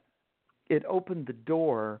was it opened the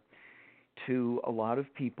door to a lot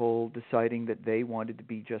of people deciding that they wanted to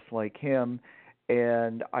be just like him.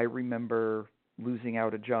 And I remember losing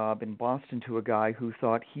out a job in Boston to a guy who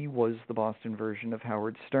thought he was the Boston version of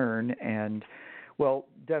Howard Stern. And, well,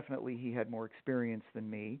 definitely he had more experience than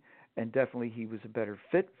me, and definitely he was a better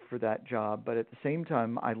fit for that job. But at the same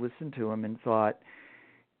time, I listened to him and thought,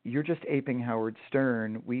 you're just aping Howard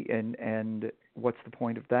Stern. And what's the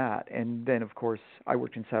point of that? And then, of course, I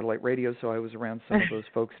worked in satellite radio, so I was around some of those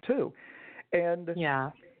folks too. And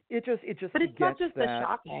it just But it's not just that. the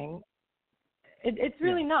shocking. It's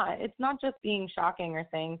really not. It's not just being shocking or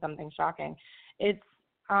saying something shocking. It's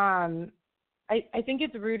I think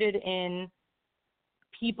it's rooted in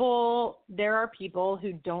people. There are people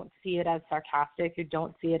who don't see it as sarcastic, who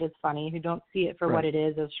don't see it as funny, who don't see it for what it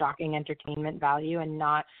is, as shocking entertainment value, and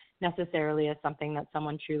not necessarily as something that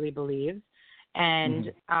someone truly believes.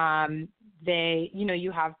 And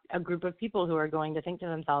you have a group of people who are going to think to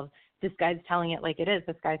themselves, this guy's telling it like it is.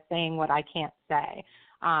 This guy's saying what I can't say.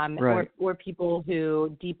 Or people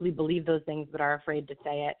who deeply believe those things but are afraid to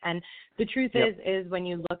say it. And the truth is when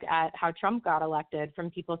you look at how Trump got elected, from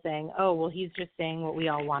people saying, oh, well, he's just saying what we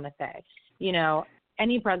all want to say.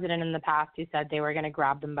 Any president in the past who said they were going to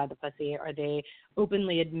grab them by the pussy, or they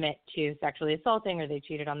openly admit to sexually assaulting, or they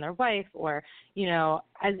cheated on their wife, or,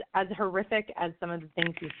 as horrific as some of the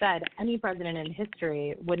things he said, any president in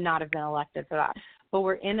history would not have been elected for that. But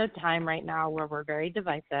we're in a time right now where we're very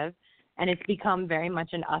divisive, and it's become very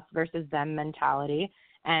much an us versus them mentality.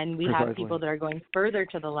 And we have people that are going further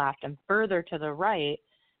to the left and further to the right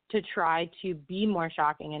to try to be more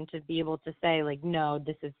shocking and to be able to say, like, no,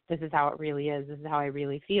 this is how it really is. This is how I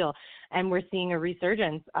really feel. And we're seeing a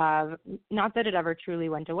resurgence of, not that it ever truly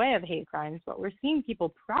went away, of hate crimes, but we're seeing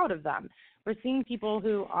people proud of them. We're seeing people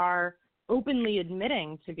who are openly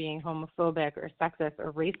admitting to being homophobic or sexist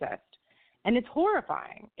or racist. And it's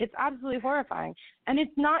horrifying. It's absolutely horrifying. And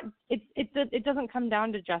it's not, it doesn't come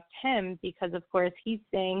down to just him, because, of course, he's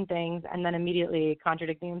saying things and then immediately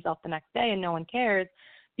contradicting himself the next day, and no one cares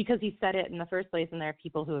because he said it in the first place, and there are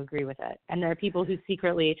people who agree with it. And there are people who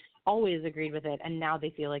secretly always agreed with it, and now they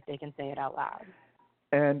feel like they can say it out loud.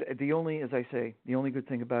 And the only good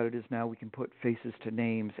thing about it is now we can put faces to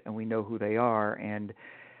names and we know who they are. And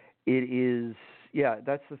it is,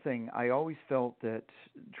 that's the thing. I always felt that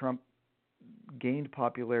Trump gained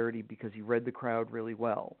popularity because he read the crowd really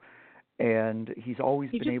well. And he's always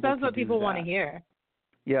been able to do that. He just says what people want to hear.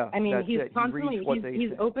 Yeah, I mean, he's it. constantly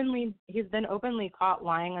He's been openly caught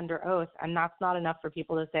lying under oath, and that's not enough for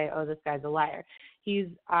people to say, oh, this guy's a liar. He's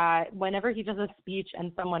whenever he does a speech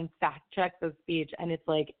and someone fact checks the speech and it's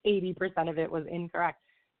like 80% of it was incorrect,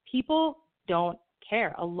 people don't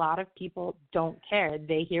care. A lot of people don't care.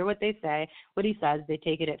 They hear what they say, what he says, they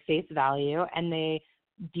take it at face value, and they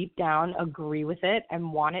deep down agree with it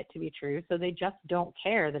and want it to be true, so they just don't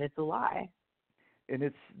care that it's a lie. And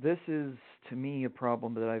this is, to me, a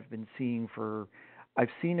problem that I've been seeing I've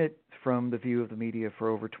seen it from the view of the media for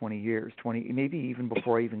over 20 years, maybe even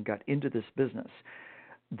before I even got into this business,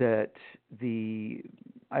 that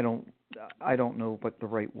I don't know what the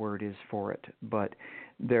right word is for it, but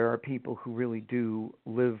there are people who really do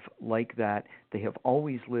live like that. They have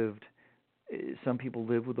always lived. Some people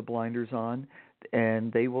live with the blinders on,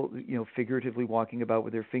 and they will, figuratively walking about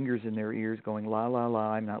with their fingers in their ears going, la, la,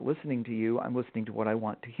 la, I'm not listening to you, I'm listening to what I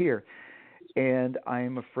want to hear. And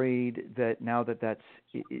I'm afraid that now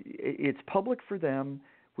it's public for them,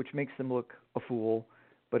 which makes them look a fool,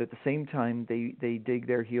 but at the same time, they dig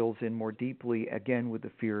their heels in more deeply, again, with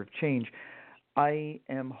the fear of change. I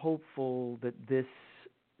am hopeful that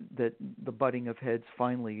the butting of heads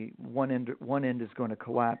finally, one end is going to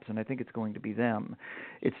collapse, and I think it's going to be them.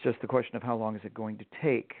 It's just the question of how long is it going to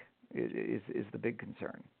take is the big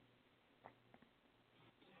concern.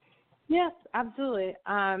 Yes, absolutely.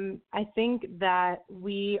 I think that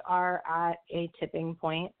we are at a tipping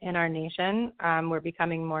point in our nation. We're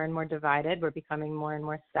becoming more and more divided. We're becoming more and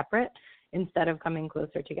more separate instead of coming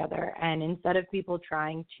closer together. And instead of people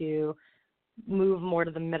trying to move more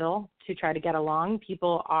to the middle to try to get along,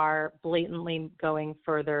 people are blatantly going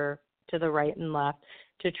further to the right and left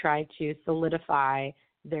to try to solidify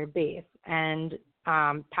their base. And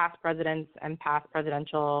past presidents and past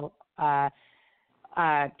presidential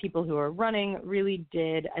people who are running really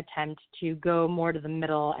did attempt to go more to the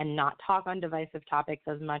middle and not talk on divisive topics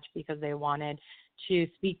as much, because they wanted to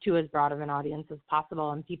speak to as broad of an audience as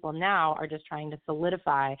possible. And people now are just trying to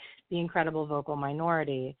solidify the incredible vocal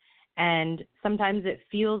minority. And sometimes it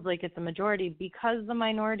feels like it's a majority because the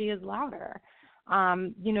minority is louder.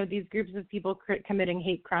 These groups of people committing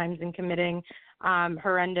hate crimes and committing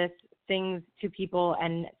horrendous things to people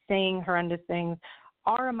and saying horrendous things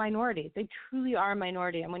are a minority. They truly are a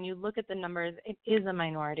minority. And when you look at the numbers, it is a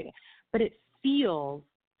minority. But it feels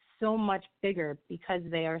so much bigger because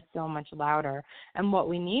they are so much louder. And what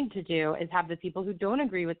we need to do is have the people who don't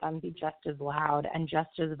agree with them be just as loud and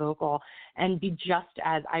just as vocal and be just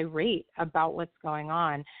as irate about what's going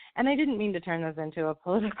on. And I didn't mean to turn this into a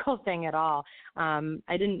political thing at all. I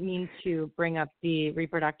didn't mean to bring up the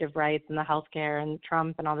reproductive rights and the healthcare and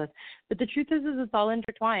Trump and all this. But the truth is it's all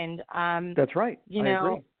intertwined. That's right.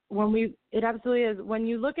 I agree. It absolutely is. When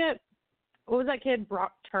you look at, what was that kid,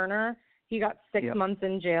 Brock Turner? He got 6 months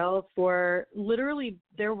in jail for literally,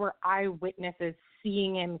 there were eyewitnesses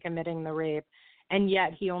seeing him committing the rape, and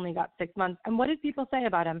yet he only got 6 months. And what did people say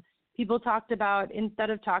about him? People talked about,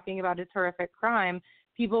 instead of talking about his horrific crime,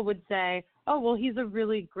 people would say, oh, well, he's a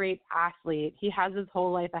really great athlete. He has his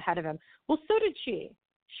whole life ahead of him. Well, so did she.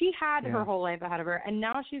 She had her whole life ahead of her, and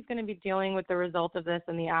now she's going to be dealing with the result of this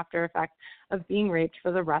and the after effects of being raped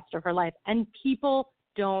for the rest of her life. And people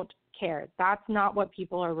don't care. That's not what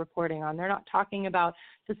people are reporting on. They're not talking about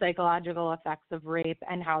the psychological effects of rape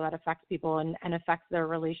and how that affects people and affects their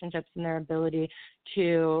relationships and their ability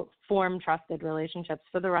to form trusted relationships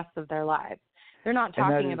for the rest of their lives. They're not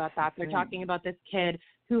talking about that. They're talking about this kid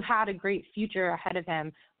who had a great future ahead of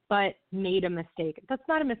him but made a mistake. That's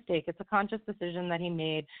not a mistake. It's a conscious decision that he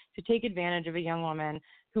made to take advantage of a young woman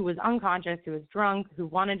who was unconscious, who was drunk, who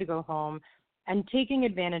wanted to go home, and taking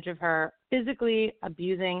advantage of her, physically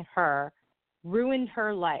abusing her, ruined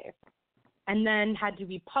her life, and then had to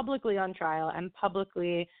be publicly on trial and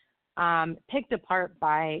publicly picked apart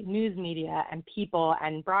by news media and people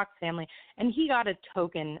and Brock's family, and he got a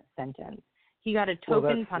token sentence. He got a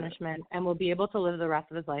token punishment and will be able to live the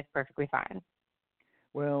rest of his life perfectly fine.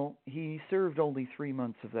 Well, he served only 3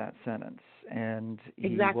 months of that sentence, and he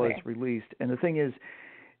Exactly. was released. And the thing is,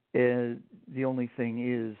 the only thing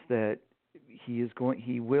is that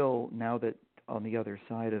he will, now that on the other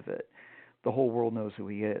side of it, the whole world knows who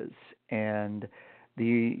he is, and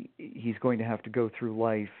he's going to have to go through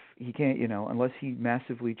life. He can't, unless he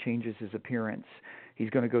massively changes his appearance, he's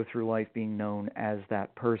going to go through life being known as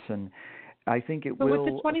that person. I think it will. But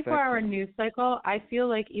with the 24-hour news cycle, I feel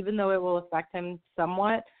like even though it will affect him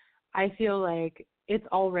somewhat, I feel like it's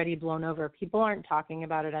already blown over. People aren't talking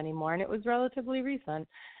about it anymore, and it was relatively recent.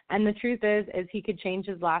 And the truth is he could change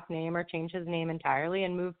his last name or change his name entirely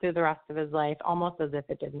and move through the rest of his life almost as if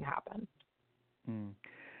it didn't happen.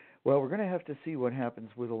 Well, we're going to have to see what happens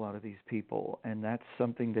with a lot of these people, and that's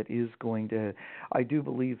something that is going to – I do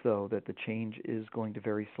believe, though, that the change is going to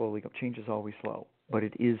very slowly go. Change is always slow, but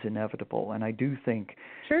it is inevitable. And I do think,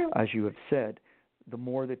 as you have said, the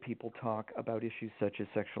more that people talk about issues such as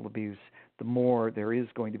sexual abuse, the more there is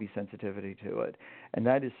going to be sensitivity to it. And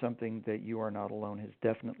that is something that You Are Not Alone has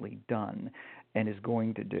definitely done and is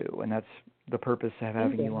going to do. And that's the purpose of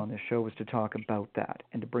having you on this show, is to talk about that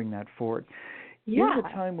and to bring that forward. Yeah. In the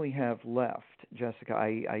time we have left, Jyssica,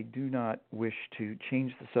 I do not wish to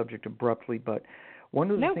change the subject abruptly, but one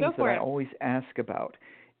of the things that I always ask about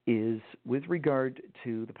is, with regard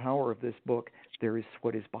to the power of this book, there is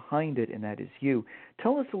what is behind it, and that is you.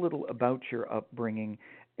 Tell us a little about your upbringing.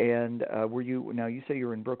 And now you say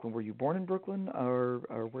you're in Brooklyn. Were you born in Brooklyn,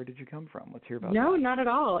 or where did you come from? Let's hear about that. No, not at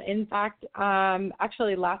all. In fact,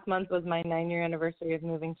 actually last month was my 9-year anniversary of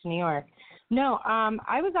moving to New York. No,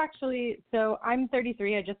 I was actually, so I'm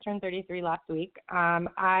 33. I just turned 33 last week.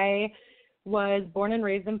 I was born and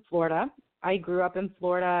raised in Florida. I grew up in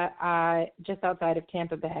Florida, just outside of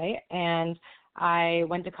Tampa Bay, and I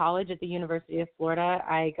went to college at the University of Florida.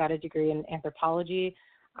 I got a degree in anthropology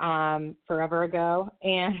forever ago,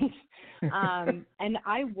 and and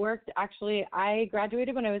I worked, actually, I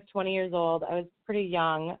graduated when I was 20 years old. I was pretty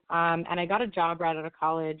young, and I got a job right out of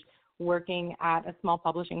college working at a small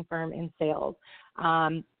publishing firm in sales.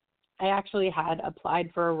 I actually had applied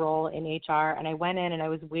for a role in HR, and I went in and I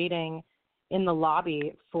was waiting in the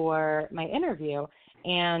lobby for my interview.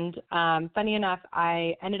 And funny enough,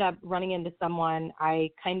 I ended up running into someone I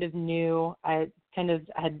kind of knew. I kind of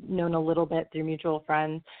had known a little bit through mutual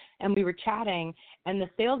friends, and we were chatting, and the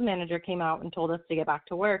sales manager came out and told us to get back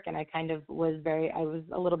to work, and I was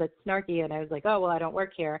a little bit snarky, and I was like, oh, well, I don't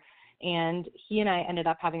work here. And he and I ended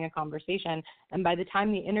up having a conversation, and by the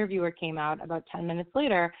time the interviewer came out, about 10 minutes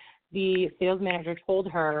later, the sales manager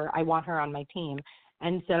told her, I want her on my team.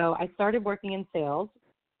 And so I started working in sales,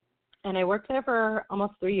 and I worked there for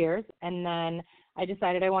almost 3 years, and then I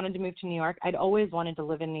decided I wanted to move to New York. I'd always wanted to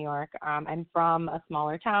live in New York. I'm from a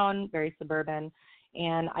smaller town, very suburban,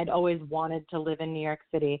 and I'd always wanted to live in New York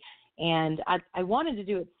City. And I wanted to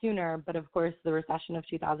do it sooner, but of course the recession of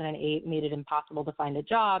 2008 made it impossible to find a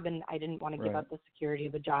job, and I didn't want to give up the security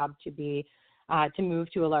of a job to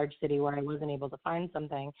move to a large city where I wasn't able to find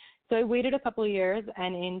something. So I waited a couple of years,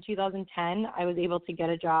 and in 2010 I was able to get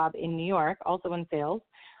a job in New York, also in sales.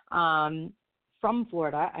 From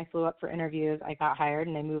Florida, I flew up for interviews, I got hired,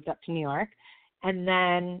 and I moved up to New York. And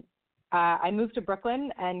then I moved to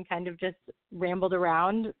Brooklyn and kind of just rambled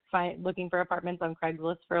around looking for apartments on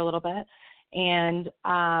Craigslist for a little bit. And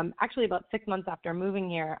actually about 6 months after moving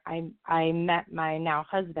here, I met my now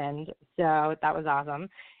husband, so that was awesome.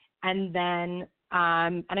 And then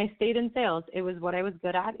and I stayed in sales. It was what I was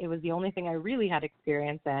good at. It was the only thing I really had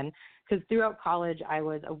experience in, because throughout college I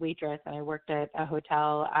was a waitress, and I worked at a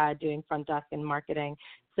hotel doing front desk and marketing.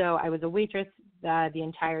 So I was a waitress the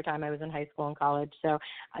entire time I was in high school and college. So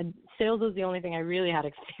sales was the only thing I really had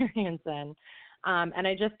experience in. And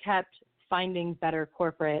I just kept finding better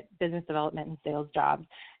corporate business development and sales jobs.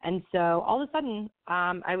 And so all of a sudden,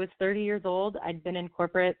 I was 30 years old. I'd been in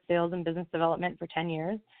corporate sales and business development for 10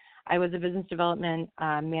 years. I was a business development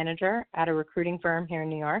manager at a recruiting firm here in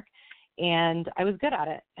New York, and I was good at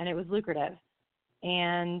it, and it was lucrative.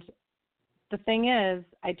 And the thing is,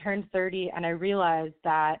 I turned 30, and I realized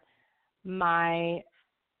that my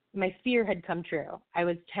fear had come true. I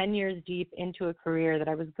was 10 years deep into a career that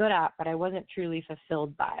I was good at, but I wasn't truly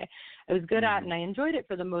fulfilled by. I was good at, and I enjoyed it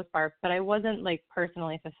for the most part, but I wasn't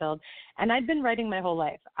personally fulfilled. And I'd been writing my whole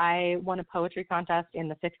life. I won a poetry contest in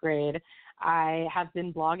the 5th grade. I have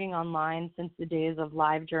been blogging online since the days of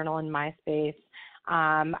LiveJournal and MySpace.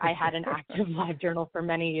 I had an active LiveJournal for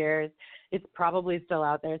many years. It's probably still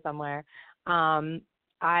out there somewhere.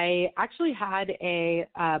 I actually had a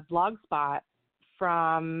blog spot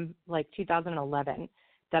from like 2011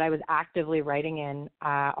 that I was actively writing in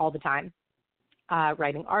all the time,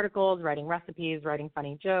 writing articles, writing recipes, writing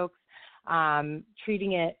funny jokes,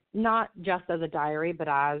 treating it not just as a diary, but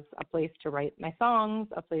as a place to write my songs,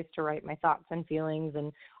 a place to write my thoughts and feelings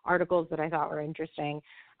and articles that I thought were interesting.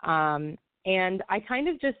 And I kind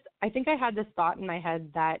of I think I had this thought in my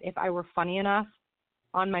head that if I were funny enough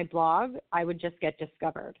on my blog, I would just get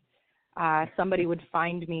discovered. Somebody would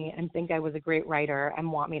find me and think I was a great writer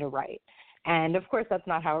and want me to write. And of course, that's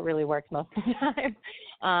not how it really works most of the time.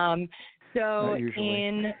 And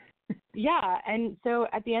so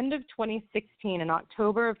at the end of 2016, in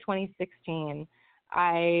October of 2016,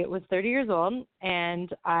 I was 30 years old, and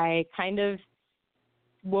I kind of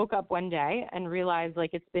woke up one day and realized,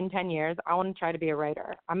 like, it's been 10 years. I want to try to be a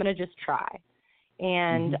writer. I'm going to just try.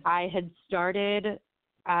 And I had started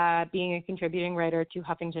being a contributing writer to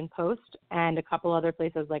Huffington Post and a couple other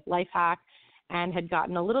places like Lifehack, and had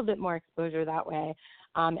gotten a little bit more exposure that way,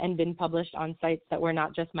 and been published on sites that were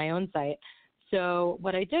not just my own site. So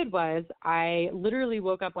what I did was I literally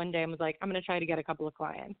woke up one day and was like, I'm going to try to get a couple of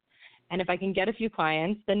clients. And if I can get a few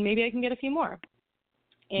clients, then maybe I can get a few more.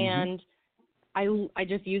 And I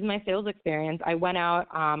just used my sales experience. I went out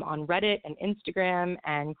on Reddit and Instagram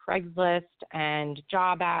and Craigslist and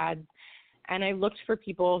job ads, and I looked for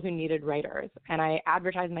people who needed writers. And I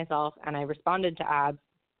advertised myself, and I responded to ads,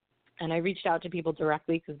 and I reached out to people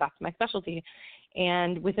directly because that's my specialty.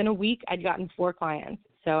 And within a week, I'd gotten 4 clients.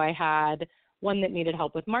 So I had one that needed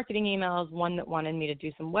help with marketing emails, one that wanted me to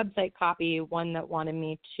do some website copy, one that wanted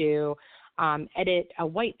me to edit a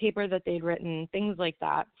white paper that they'd written, things like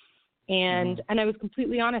that. And I was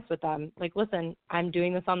completely honest with them. Like, listen, I'm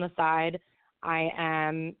doing this on the side.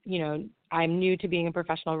 I'm new to being a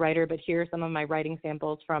professional writer, but here are some of my writing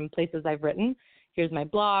samples from places I've written. Here's my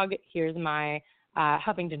blog. Here's my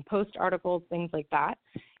Huffington Post articles, things like that.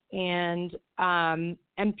 And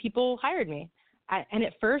people hired me. And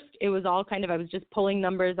at first it was all kind of, I was just pulling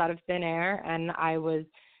numbers out of thin air, and I was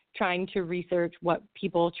trying to research what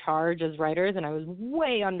people charge as writers, and I was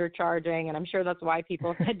way undercharging, and I'm sure that's why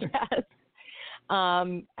people said yes.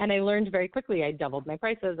 And I learned very quickly. I doubled my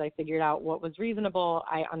prices. I figured out what was reasonable.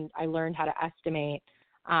 I learned how to estimate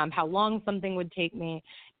how long something would take me,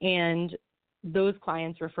 and those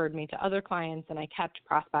clients referred me to other clients, and I kept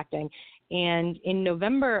prospecting. And in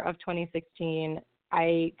November of 2016,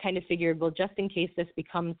 I kind of figured, well, just in case this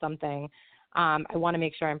becomes something, I want to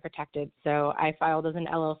make sure I'm protected. So I filed as an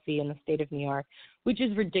LLC in the state of New York, which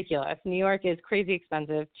is ridiculous. New York is crazy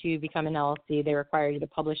expensive to become an LLC. They require you to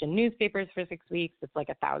publish in newspapers for 6 weeks. It's like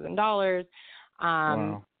 $1,000.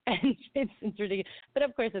 Wow. And it's ridiculous. But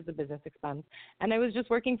of course, it's a business expense. And I was just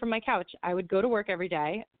working from my couch. I would go to work every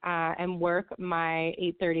day and work my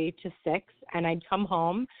 8:30 to 6, and I'd come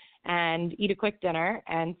home and eat a quick dinner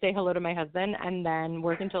and say hello to my husband, and then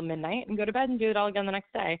work until midnight and go to bed and do it all again the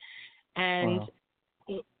next day. And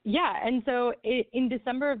and so in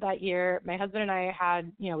December of that year, my husband and I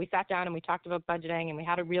had, we sat down and we talked about budgeting, and we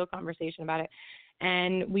had a real conversation about it.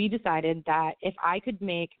 And we decided that if I could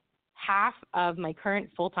make half of my current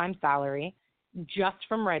full-time salary just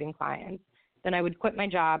from writing clients, then I would quit my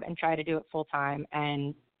job and try to do it full-time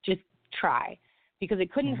and just try. Because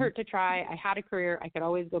it couldn't hurt to try. I had a career. I could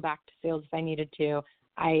always go back to sales if I needed to.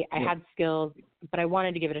 I had skills, but I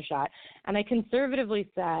wanted to give it a shot. And I conservatively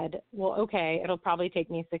said, well, okay, it'll probably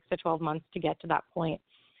take me 6 to 12 months to get to that point.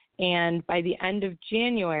 And by the end of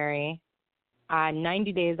January,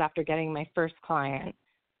 90 days after getting my first client,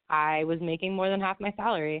 I was making more than half my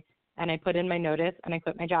salary. And I put in my notice, and I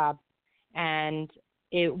quit my job. And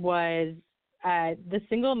it was the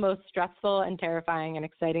single most stressful and terrifying and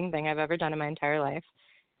exciting thing I've ever done in my entire life.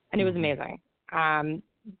 And it was amazing.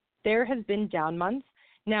 There has been down months.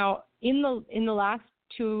 Now, in the last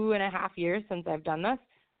 2.5 years since I've done this,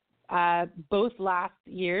 both last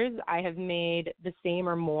years I have made the same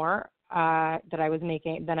or more than I was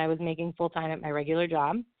making full-time at my regular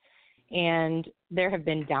job. And there have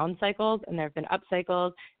been down cycles and there have been up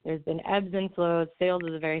cycles. There's been ebbs and flows. Sales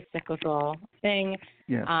is a very cyclical thing.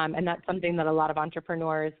 Yes. And that's something that a lot of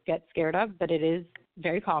entrepreneurs get scared of, but it is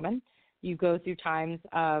very common. You go through times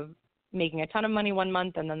of making a ton of money one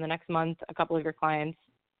month, and then the next month, a couple of your clients,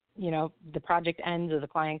 the project ends or the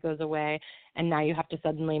client goes away, and now you have to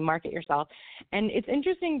suddenly market yourself. And it's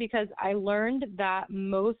interesting because I learned that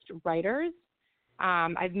most writers,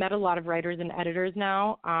 I've met a lot of writers and editors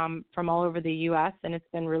now from all over the U.S., and it's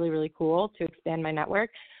been really, really cool to expand my network.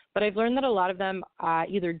 But I've learned that a lot of them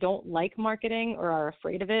either don't like marketing or are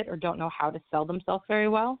afraid of it or don't know how to sell themselves very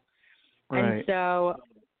well. Right. And so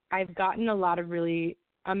I've gotten a lot of really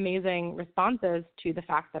amazing responses to the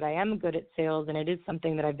fact that I am good at sales and it is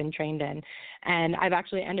something that I've been trained in. And I've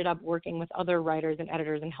actually ended up working with other writers and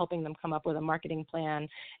editors and helping them come up with a marketing plan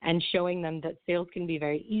and showing them that sales can be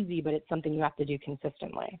very easy, but it's something you have to do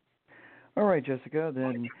consistently. All right, Jyssica,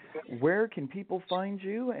 then where can people find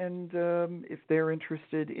you? And if they're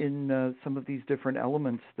interested in some of these different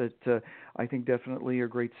elements that I think definitely are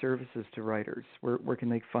great services to writers, where can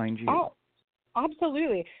they find you? Oh,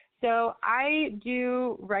 absolutely. So I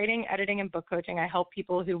do writing, editing, and book coaching. I help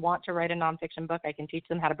people who want to write a nonfiction book. I can teach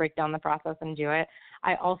them how to break down the process and do it.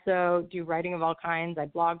 I also do writing of all kinds. I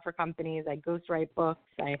blog for companies. I ghostwrite books.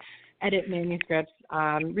 I edit manuscripts.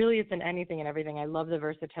 Really, it's in anything and everything. I love the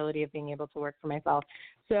versatility of being able to work for myself.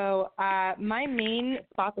 So my main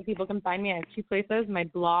spot that people can find me, I have two places. My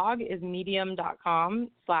blog is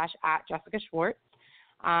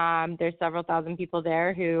medium.com/@JyssicaSchwartz. There's several thousand people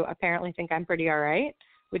there who apparently think I'm pretty all right,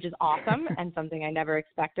 which is awesome and something I never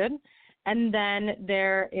expected. And then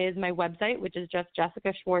there is my website, which is just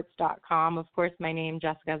jyssicaschwartz.com. Of course, my name,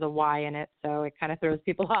 Jyssica, has a Y in it, so it kind of throws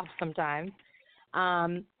people off sometimes.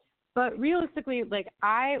 But realistically,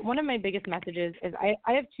 one of my biggest messages is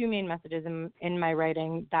I have two main messages in my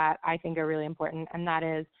writing that I think are really important, and that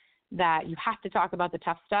is that you have to talk about the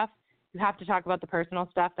tough stuff. You have to talk about the personal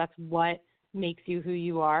stuff. That's what makes you who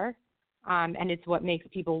you are, and it's what makes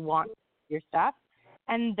people want your stuff.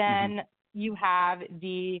 And then you have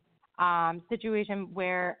the situation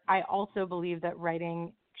where I also believe that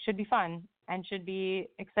writing should be fun and should be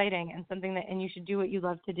exciting and and you should do what you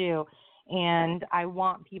love to do. And I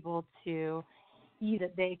want people to see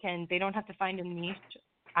that they don't have to find a niche.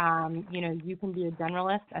 You can be a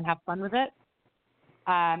generalist and have fun with it.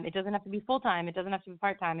 It doesn't have to be full-time. It doesn't have to be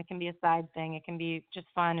part-time. It can be a side thing. It can be just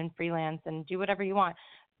fun and freelance and do whatever you want.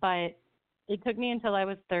 But it took me until I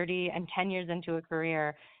was 30 and 10 years into a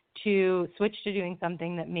career to switch to doing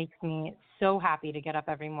something that makes me so happy to get up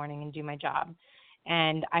every morning and do my job.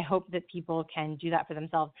 And I hope that people can do that for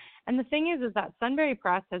themselves. And the thing is that Sunbury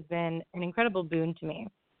Press has been an incredible boon to me.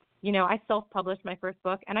 I self-published my first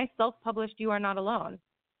book, and I self-published You Are Not Alone.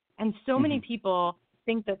 And so many people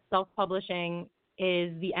think that self-publishing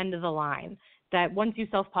is the end of the line, that once you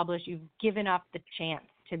self-publish, you've given up the chance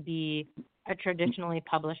to be a traditionally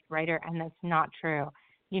published writer, and that's not true.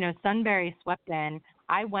 Sunbury swept in.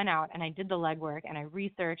 I went out and I did the legwork and I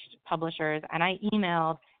researched publishers and I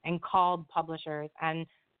emailed and called publishers, and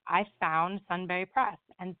I found Sunbury Press.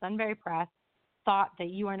 And Sunbury Press thought that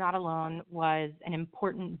You Are Not Alone was an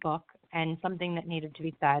important book and something that needed to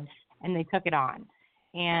be said, and they took it on.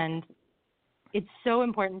 And it's so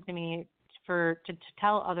important to me to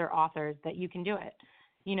tell other authors that you can do it.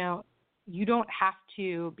 You don't have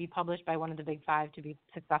to be published by one of the big five to be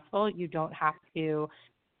successful. You don't have to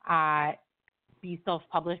be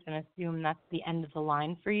self-published and assume that's the end of the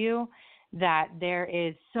line for you, that there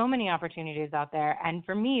is so many opportunities out there. And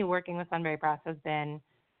for me, working with Sunbury Press has been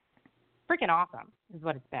freaking awesome, is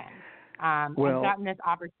what it's been. I've gotten this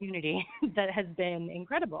opportunity that has been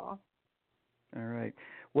incredible. All right.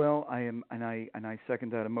 Well, I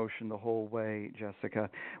second that emotion the whole way, Jyssica.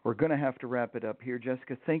 We're going to have to wrap it up here.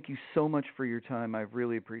 Jyssica, thank you so much for your time. I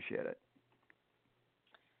really appreciate it.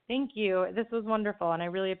 Thank you. This was wonderful, and I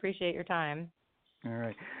really appreciate your time. All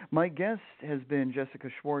right. My guest has been Jyssica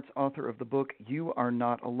Schwartz, author of the book You Are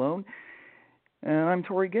Not Alone. And I'm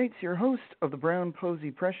Tory Gates, your host of the Brown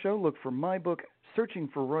Posey Press Show. Look for my book, Searching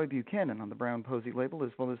for Roy Buchanan, on the Brown Posey label,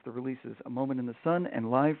 as well as the releases A Moment in the Sun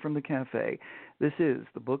and Live from the Cafe. This is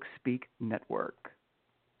the Book Speak Network.